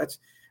changeup. That's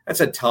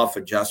a tough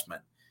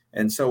adjustment.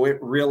 And so it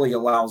really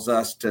allows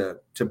us to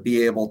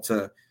be able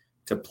to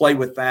to play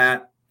with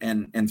that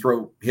and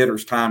throw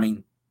hitters'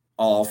 timing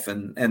off,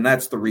 and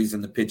that's the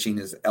reason the pitching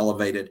is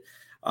elevated.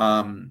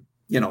 And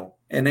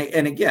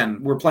again,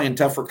 we're playing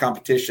tougher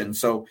competition,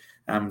 so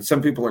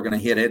some people are going to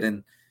hit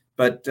it,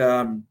 but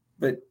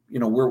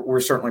we're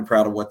certainly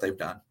proud of what they've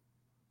done.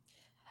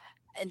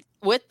 And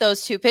with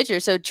those two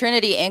pitchers, so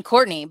Trinity and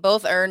Courtney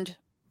both earned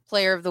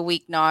Player of the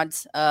Week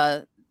nods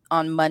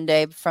on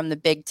Monday from the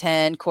Big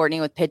Ten. Courtney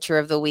with Pitcher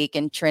of the Week,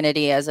 and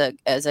Trinity as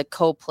a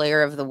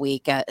co-Player of the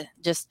Week.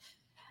 Just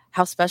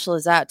how special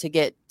is that to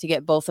get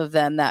both of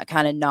them that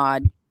kind of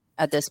nod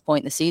at this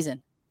point in the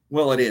season?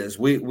 Well, it is.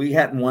 We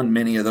hadn't won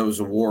many of those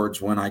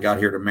awards when I got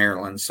here to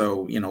Maryland,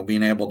 so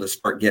being able to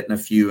start getting a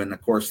few in the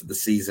course of the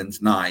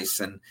season's nice.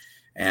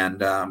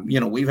 And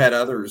we've had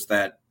others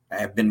that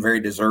have been very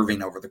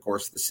deserving over the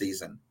course of the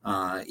season.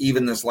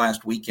 Even this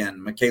last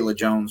weekend, Michaela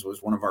Jones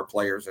was one of our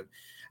players, and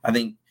I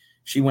think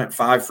she went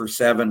 5 for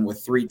 7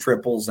 with 3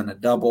 triples and a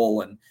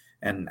double,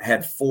 and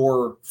had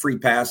 4 free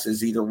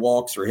passes, either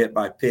walks or hit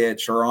by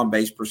pitch. Her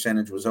on-base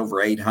percentage was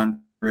over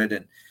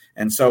 800,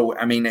 and so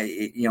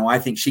I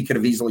think she could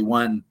have easily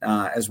won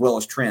as well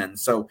as Trent.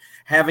 So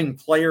having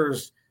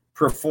players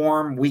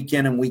perform week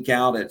in and week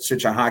out at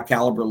such a high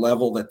caliber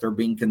level that they're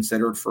being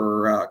considered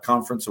for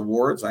conference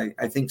awards, I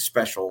think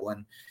special,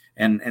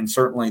 and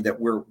certainly that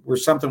we're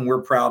something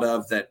we're proud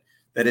of, that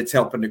it's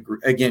helping to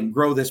again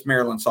grow this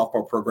Maryland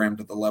softball program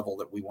to the level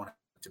that we want it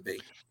to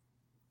be.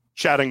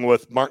 Chatting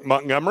with Mark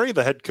Montgomery,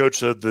 the head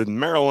coach of the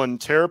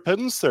Maryland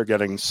Terrapins. They're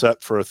getting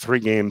set for a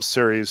 3-game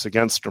series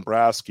against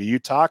Nebraska. You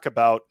talk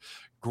about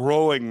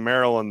growing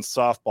Maryland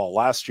softball.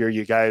 Last year,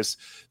 you guys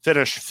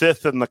finished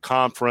 5th in the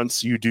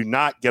conference. You do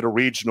not get a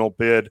regional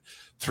bid.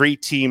 3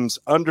 teams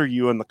under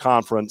you in the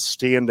conference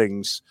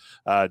standings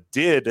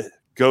did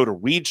go to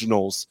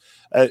regionals.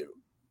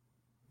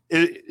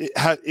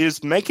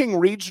 Is making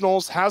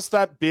regionals, has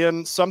that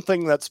been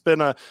something that's been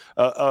a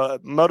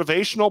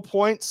motivational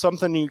point,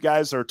 something you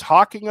guys are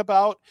talking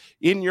about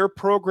in your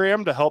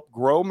program to help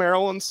grow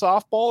Maryland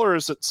softball, or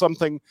is it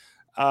something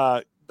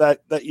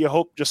that you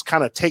hope just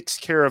kind of takes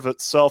care of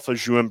itself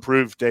as you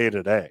improve day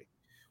to day?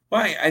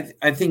 Well,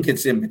 I think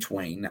it's in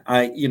between.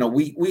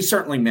 We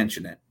certainly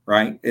mention it,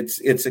 right?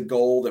 It's a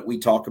goal that we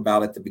talk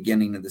about at the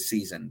beginning of the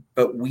season,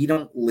 but we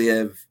don't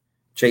live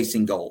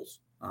chasing goals.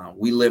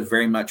 We live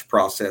very much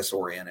process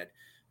oriented,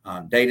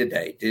 day to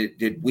day.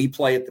 Did we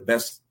play at the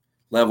best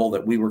level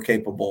that we were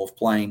capable of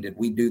playing? Did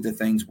we do the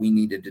things we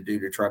needed to do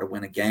to try to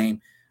win a game?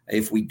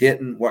 If we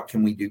didn't, what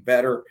can we do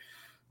better?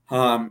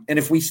 And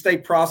if we stay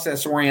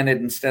process oriented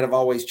instead of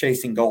always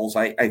chasing goals,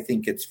 I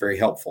think it's very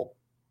helpful.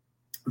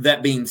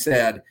 That being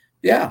said,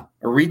 yeah,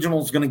 a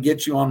regional is going to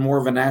get you on more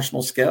of a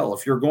national scale.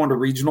 If you're going to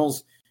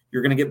regionals,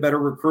 you're going to get better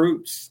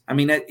recruits. I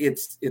mean,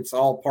 it's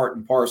all part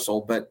and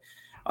parcel, but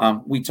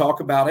we talk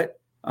about it.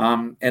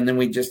 And then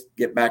we just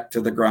get back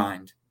to the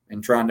grind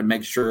and trying to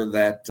make sure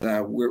that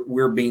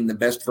we're being the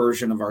best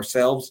version of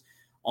ourselves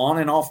on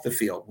and off the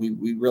field.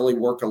 We really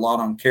work a lot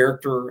on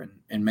character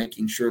and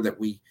making sure that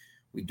we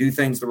do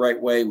things the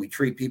right way, we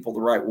treat people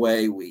the right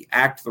way, we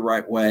act the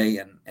right way,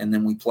 and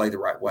then we play the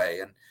right way.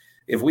 And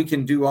if we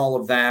can do all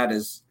of that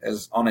as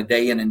on a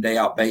day in and day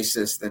out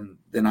basis, then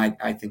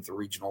I think the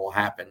regional will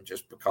happen,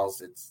 just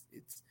because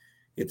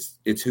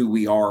it's who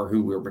we are,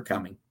 who we're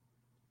becoming.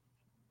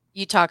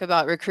 You talk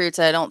about recruits.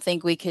 I don't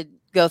think we could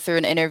go through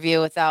an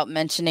interview without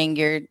mentioning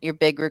your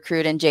big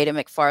recruit in Jada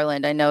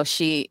McFarland. I know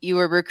you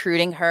were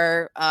recruiting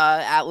her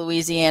at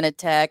Louisiana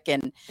Tech,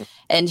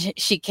 and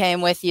she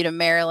came with you to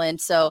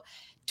Maryland. So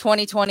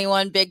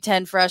 2021 Big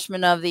Ten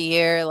Freshman of the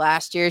Year.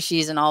 Last year,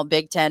 she's an all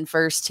Big Ten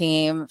first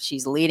team.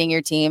 She's leading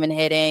your team in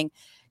hitting.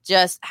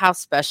 Just how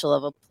special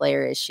of a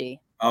player is she?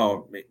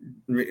 Oh,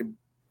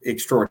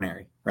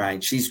 extraordinary,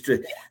 right?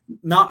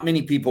 Not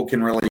many people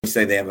can really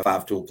say they have a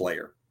 5-tool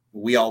player.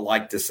 We all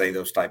like to say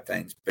those type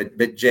things, but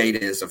Jada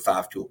is a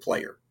 5-tool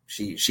player.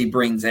 She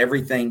brings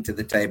everything to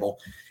the table.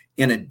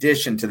 In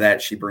addition to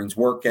that, she brings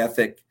work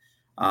ethic.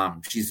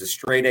 She's a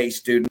straight A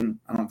student.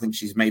 I don't think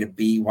she's made a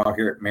B while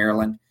here at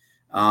Maryland.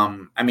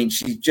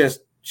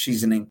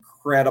 She's an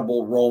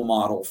incredible role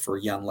model for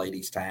young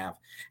ladies to have.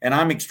 And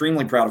I'm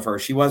extremely proud of her.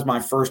 She was my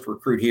first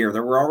recruit here.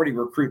 There were already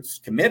recruits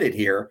committed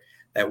here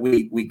that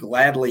we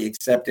gladly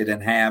accepted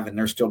and have, and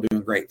they're still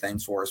doing great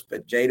things for us.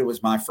 But Jada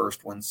was my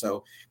first one,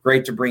 so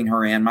great to bring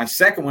her in. My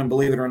second one,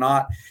 believe it or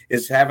not,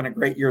 is having a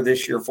great year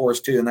this year for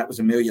us too, and that was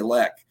Amelia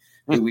Leck,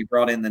 who we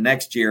brought in the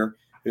next year,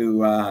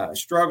 who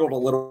struggled a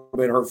little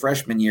bit her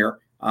freshman year,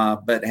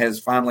 but has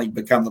finally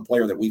become the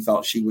player that we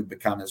thought she would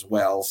become as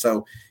well.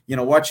 So,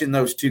 watching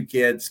those two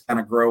kids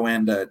kind of grow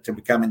into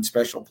becoming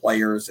special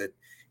players,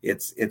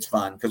 it's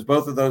fun, because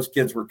both of those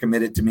kids were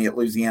committed to me at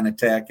Louisiana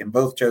Tech, and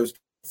both chose to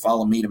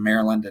follow me to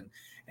Maryland,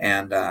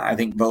 and I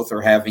think both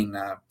are having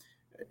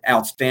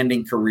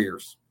outstanding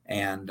careers,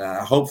 and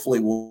hopefully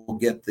we'll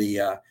get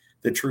the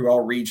true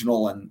all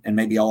regional and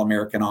maybe all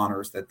American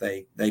honors that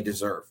they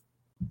deserve.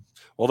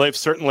 Well, they've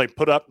certainly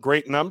put up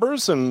great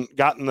numbers and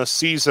gotten the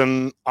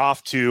season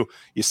off to,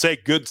 you say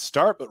good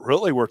start, but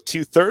really we're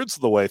 2/3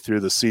 of the way through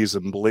the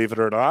season, believe it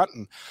or not.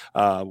 And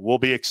we'll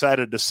be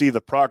excited to see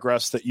the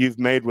progress that you've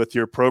made with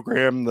your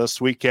program this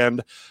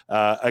weekend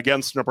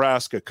against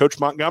Nebraska. Coach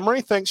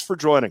Montgomery, thanks for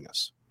joining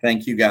us.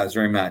 Thank you guys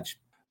very much.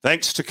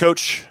 Thanks to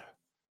Coach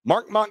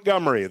Mark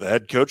Montgomery, the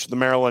head coach of the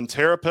Maryland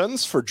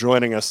Terrapins, for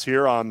joining us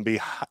here on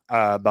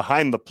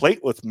Behind the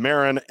Plate with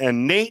Marin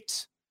and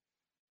Nate.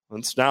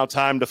 It's now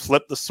time to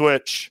flip the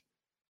switch.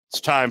 It's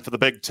time for the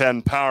Big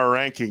Ten Power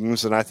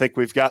Rankings, and I think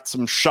we've got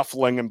some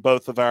shuffling in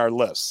both of our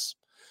lists.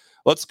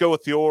 Let's go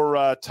with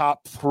your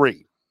top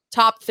three.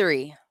 Top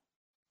three: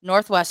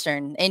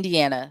 Northwestern,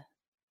 Indiana,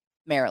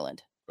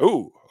 Maryland.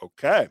 Ooh,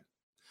 okay.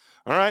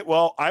 All right.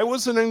 Well, I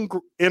was in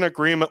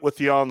agreement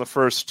with you on the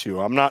first two.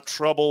 I'm not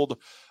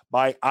troubled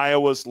by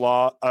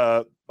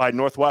by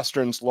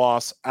Northwestern's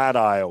loss at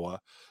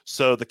Iowa.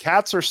 So the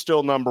Cats are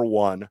still number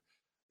one.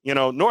 You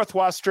know,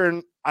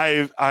 Northwestern,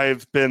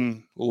 I've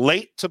been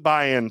late to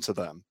buy into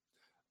them.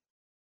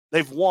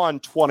 They've won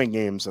 20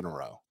 games in a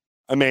row.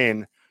 I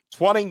mean,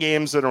 20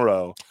 games in a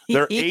row.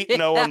 They're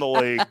 8-0 in the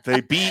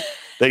league.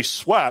 They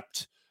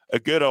swept a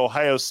good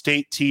Ohio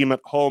State team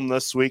at home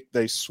this week.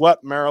 They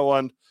swept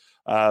Maryland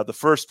the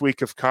first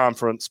week of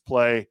conference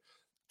play,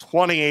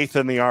 28th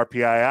in the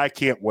RPI. I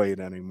can't wait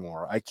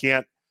anymore. I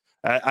can't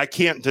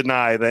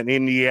deny that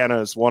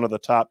Indiana is one of the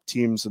top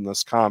teams in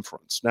this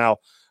conference. Now,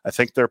 I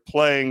think they're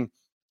playing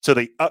to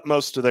the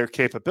utmost of their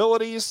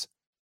capabilities,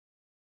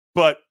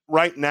 but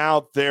right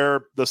now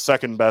they're the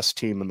second best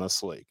team in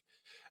this league.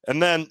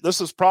 And then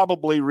this is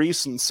probably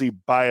recency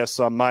bias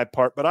on my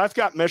part, but I've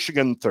got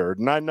Michigan third,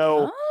 and I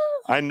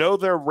know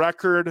their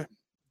record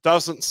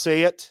doesn't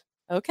say it.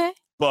 Okay.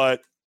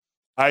 But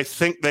I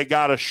think they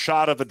got a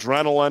shot of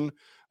adrenaline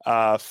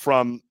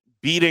from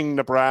beating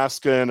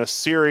Nebraska in a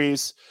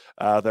series.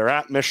 They're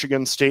at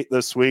Michigan State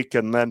this week,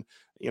 and then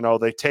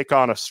they take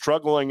on a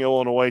struggling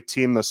Illinois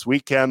team this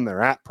weekend.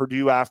 They're at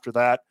Purdue after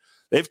that.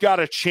 They've got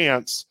a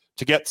chance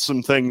to get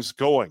some things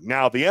going.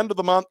 Now, the end of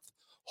the month,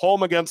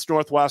 home against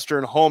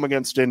Northwestern, home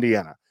against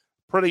Indiana.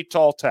 Pretty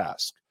tall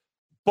task.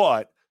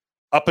 But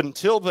up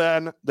until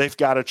then, they've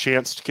got a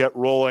chance to get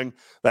rolling.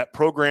 That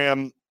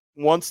program,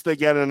 once they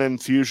get an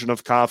infusion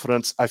of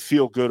confidence, I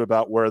feel good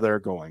about where they're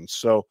going.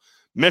 So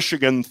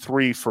Michigan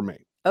 3 for me.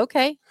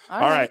 Okay.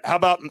 All right. How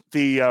about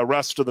the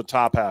rest of the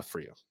top half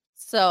for you?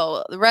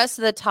 So the rest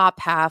of the top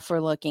half,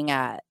 we're looking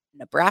at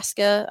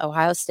Nebraska,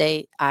 Ohio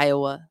State,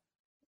 Iowa,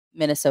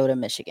 Minnesota,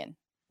 Michigan.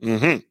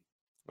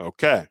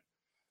 Okay.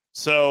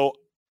 So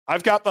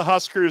I've got the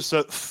Huskers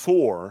at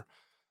 4,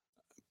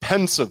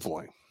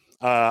 pensively.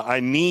 I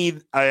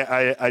need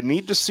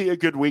to see a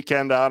good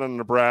weekend out in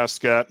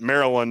Nebraska,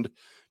 Maryland,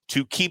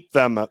 to keep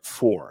them at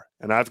 4.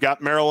 And I've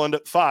got Maryland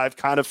at 5,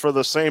 kind of for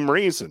the same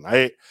reason.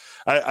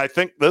 I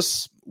think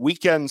this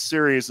weekend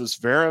series is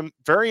very,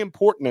 very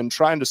important in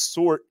trying to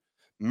sort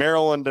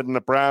Maryland and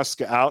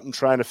Nebraska out and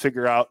trying to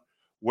figure out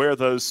where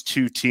those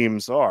two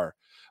teams are.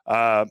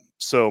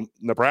 So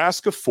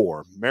Nebraska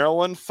 4,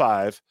 Maryland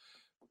 5,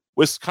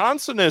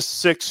 Wisconsin is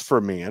 6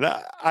 for me. And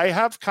I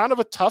have kind of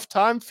a tough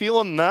time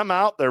feeling them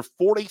out. They're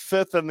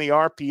 45th in the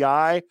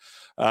RPI.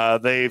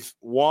 They've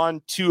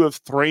won 2 of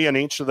 3 in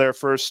each of their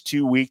first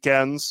 2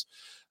 weekends.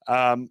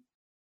 The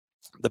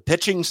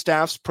pitching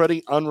staff's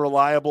pretty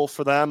unreliable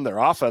for them. Their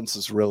offense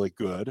is really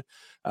good,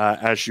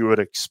 as you would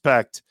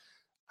expect.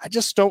 I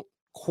just don't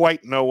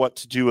quite know what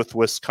to do with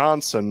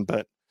Wisconsin,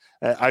 but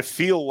I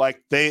feel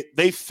like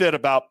they fit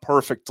about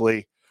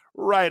perfectly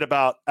right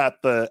about at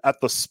the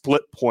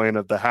split point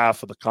of the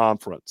half of the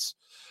conference.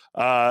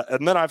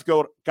 And then I've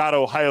got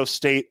Ohio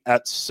State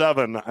at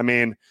 7. I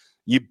mean,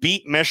 you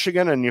beat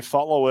Michigan and you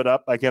follow it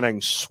up by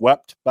getting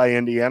swept by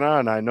Indiana.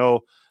 And I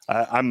know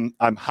I'm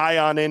high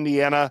on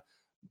Indiana,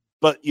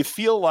 but you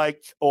feel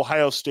like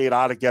Ohio State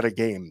ought to get a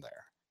game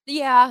there.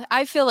 Yeah,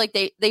 I feel like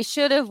they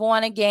should have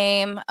won a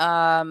game.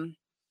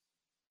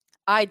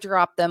 I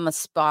dropped them a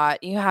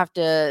spot. You have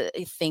to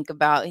think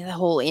about the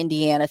whole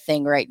Indiana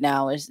thing right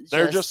now.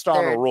 They're just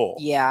on a roll.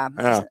 Yeah.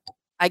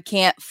 I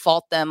can't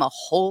fault them a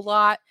whole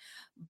lot,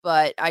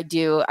 but I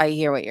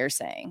hear what you're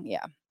saying.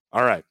 Yeah.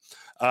 All right.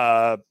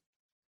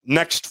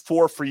 Next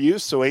 4 for you.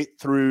 So 8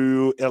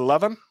 through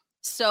 11.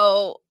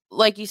 So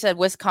like you said,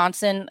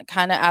 Wisconsin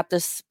kind of at the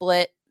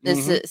split.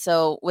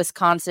 So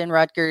Wisconsin,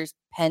 Rutgers,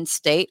 Penn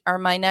State are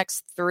my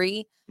next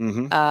 3.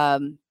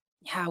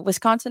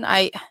 Wisconsin,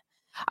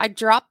 I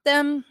dropped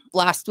them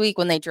last week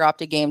when they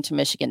dropped a game to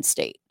Michigan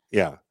State.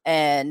 Yeah.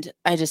 And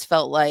I just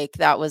felt like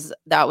that was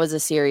a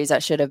series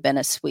that should have been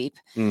a sweep.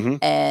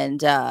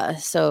 And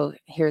so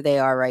here they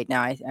are right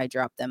now. I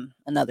dropped them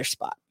another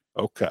spot.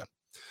 Okay.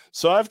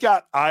 So I've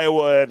got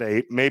Iowa at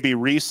 8, maybe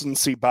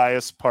recency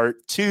bias part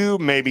 2,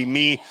 maybe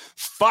me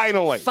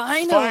finally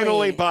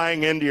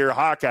buying into your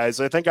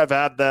Hawkeyes. I think I've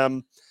had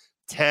them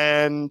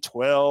 10,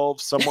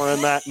 12, somewhere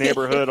in that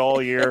neighborhood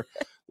all year.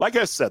 Like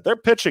I said, their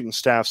pitching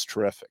staff's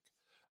terrific.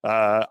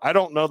 I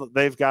don't know that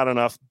they've got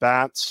enough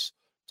bats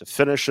to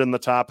finish in the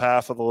top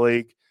half of the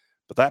league,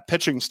 but that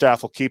pitching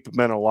staff will keep them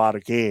in a lot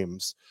of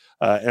games.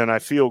 And I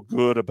feel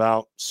good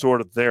about sort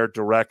of their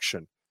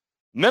direction.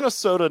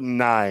 Minnesota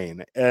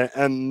 9,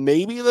 and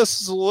maybe this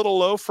is a little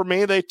low for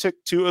me. They took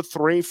 2 of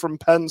 3 from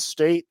Penn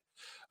State.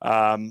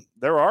 Their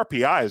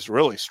RPI is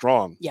really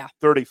strong,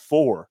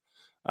 34.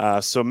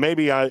 So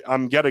maybe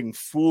I'm getting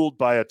fooled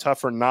by a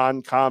tougher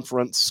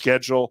non-conference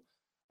schedule.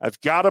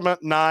 I've got them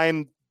at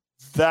 9.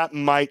 That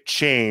might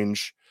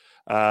change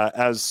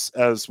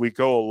as we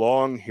go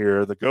along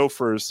here. The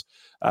Gophers,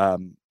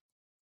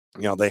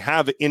 they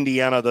have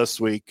Indiana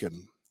this week,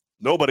 and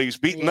nobody's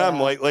beaten them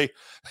lately.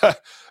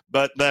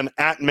 But then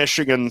at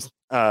Michigan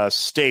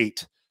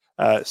State.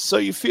 So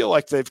you feel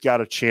like they've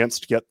got a chance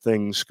to get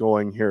things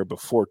going here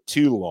before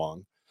too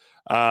long.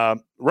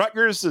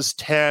 Rutgers is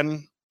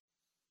 10.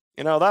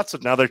 That's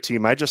another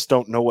team. I just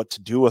don't know what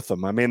to do with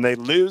them. I mean, they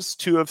lose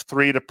 2 of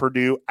 3 to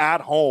Purdue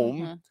at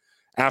home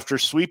after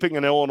sweeping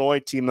an Illinois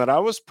team that I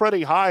was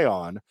pretty high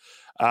on.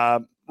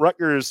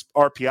 Rutgers'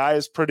 RPI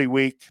is pretty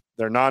weak.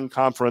 Their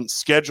non-conference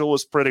schedule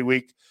is pretty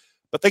weak,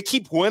 but they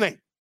keep winning.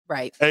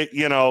 Right.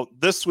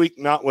 This week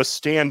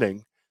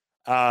notwithstanding.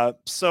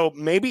 So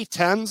maybe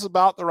 10's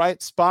about the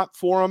right spot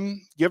for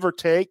them, give or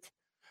take.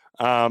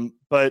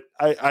 But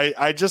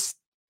I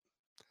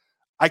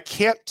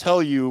can't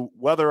tell you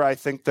whether I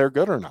think they're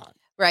good or not.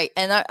 Right.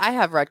 And I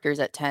have Rutgers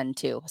at 10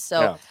 too.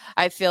 So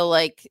I feel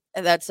like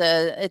it's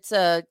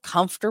a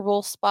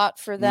comfortable spot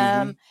for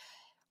them.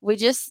 We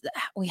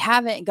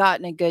haven't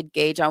gotten a good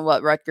gauge on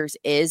what Rutgers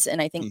is.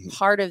 And I think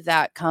part of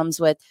that comes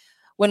with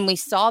when we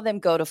saw them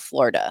go to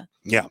Florida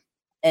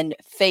and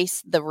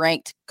face the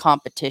ranked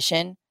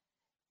competition,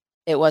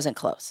 it wasn't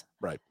close.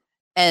 Right.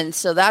 And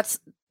so that's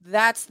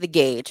the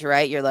gauge,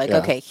 right? You're like,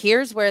 okay,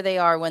 here's where they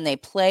are when they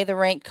play the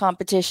ranked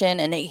competition,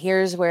 and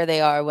here's where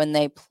they are when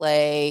they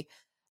play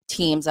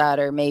teams that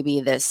are maybe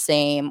the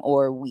same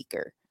or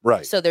weaker.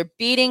 Right. So they're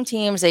beating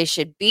teams they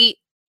should beat,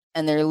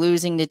 and they're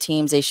losing to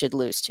teams they should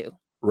lose to.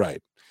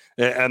 Right.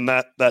 And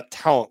that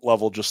talent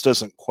level just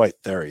isn't quite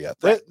there yet.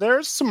 Right.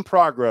 There's some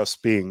progress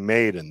being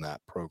made in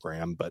that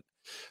program, but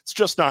it's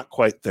just not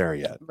quite there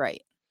yet.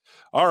 Right.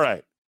 All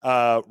right.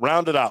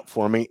 Round it out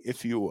for me,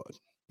 if you would.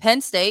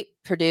 Penn State,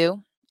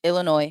 Purdue,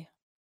 Illinois,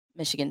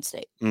 Michigan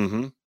State.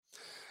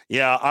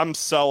 Yeah, I'm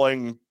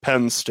selling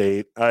Penn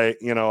State.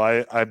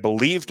 I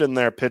believed in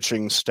their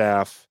pitching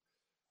staff.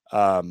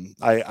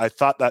 I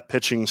thought that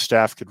pitching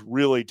staff could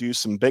really do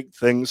some big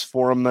things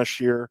for them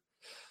this year.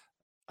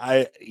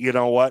 You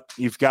know what?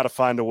 You've got to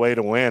find a way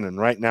to win. And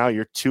right now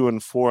you're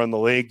 2-4 in the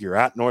league. You're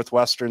at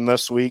Northwestern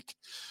this week,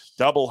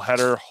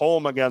 doubleheader,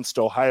 home against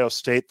Ohio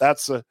State.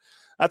 That's a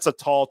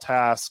tall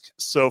task.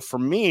 So for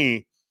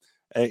me,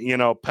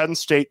 Penn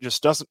State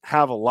just doesn't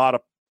have a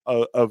lot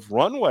of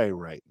runway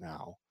right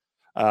now.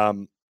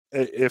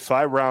 If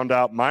I round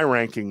out my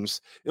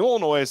rankings,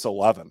 Illinois is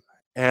 11.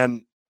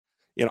 And,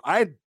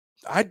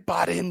 I'd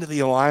bought into the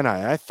Illini.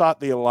 I thought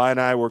the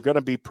Illini were going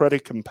to be pretty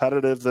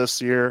competitive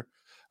this year.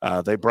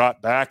 They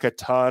brought back a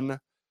ton,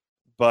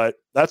 but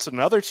that's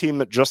another team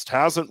that just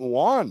hasn't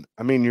won.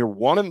 I mean, you're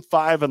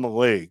 1-5 in the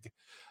league.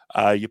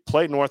 You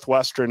play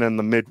Northwestern in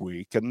the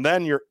midweek, and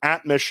then you're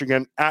at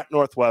Michigan, at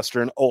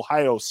Northwestern,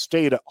 Ohio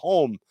State at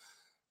home.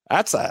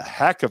 That's a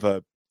heck of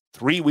a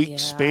 3-week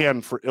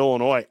span for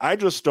Illinois. I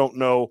just don't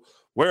know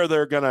where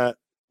they're gonna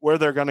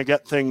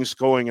get things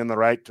going in the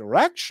right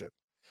direction.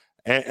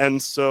 And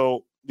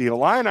so the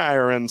Illini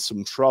are in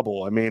some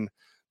trouble. I mean,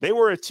 they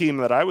were a team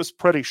that I was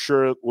pretty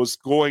sure was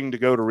going to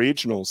go to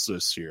regionals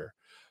this year,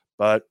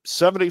 but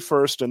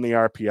 71st in the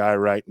RPI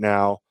right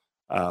now.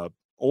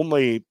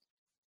 Only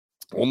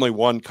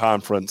one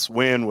conference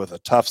win with a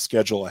tough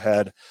schedule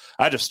ahead.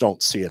 I just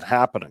don't see it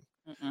happening.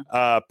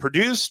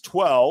 Purdue's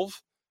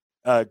 12,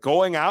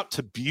 going out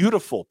to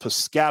beautiful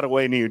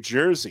Piscataway, New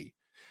Jersey,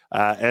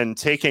 and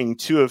taking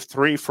 2 of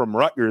 3 from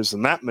Rutgers,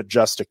 and that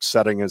majestic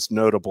setting is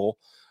notable.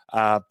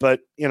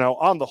 But,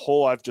 on the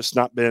whole, I've just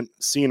not been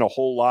seeing a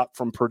whole lot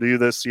from Purdue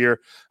this year.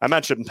 I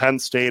mentioned Penn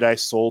State. I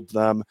sold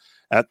them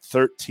at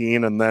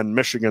 13, and then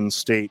Michigan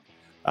State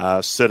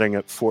sitting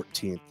at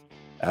 14th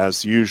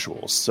as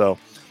usual. So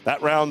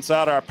that rounds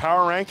out our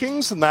power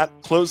rankings, and that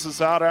closes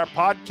out our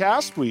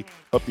podcast. We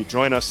hope you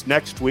join us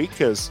next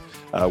week as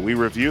we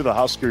review the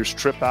Huskers'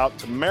 trip out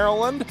to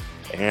Maryland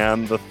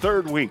and the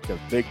 3rd week of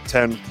Big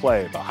Ten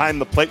play.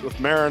 Behind the Plate with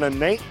Marin and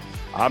Nate,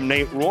 I'm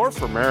Nate Rohr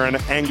for Marin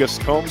Angus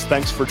Combs.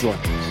 Thanks for joining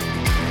us.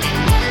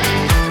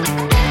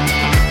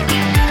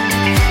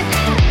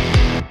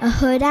 A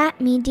Huda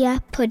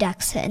Media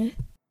Production.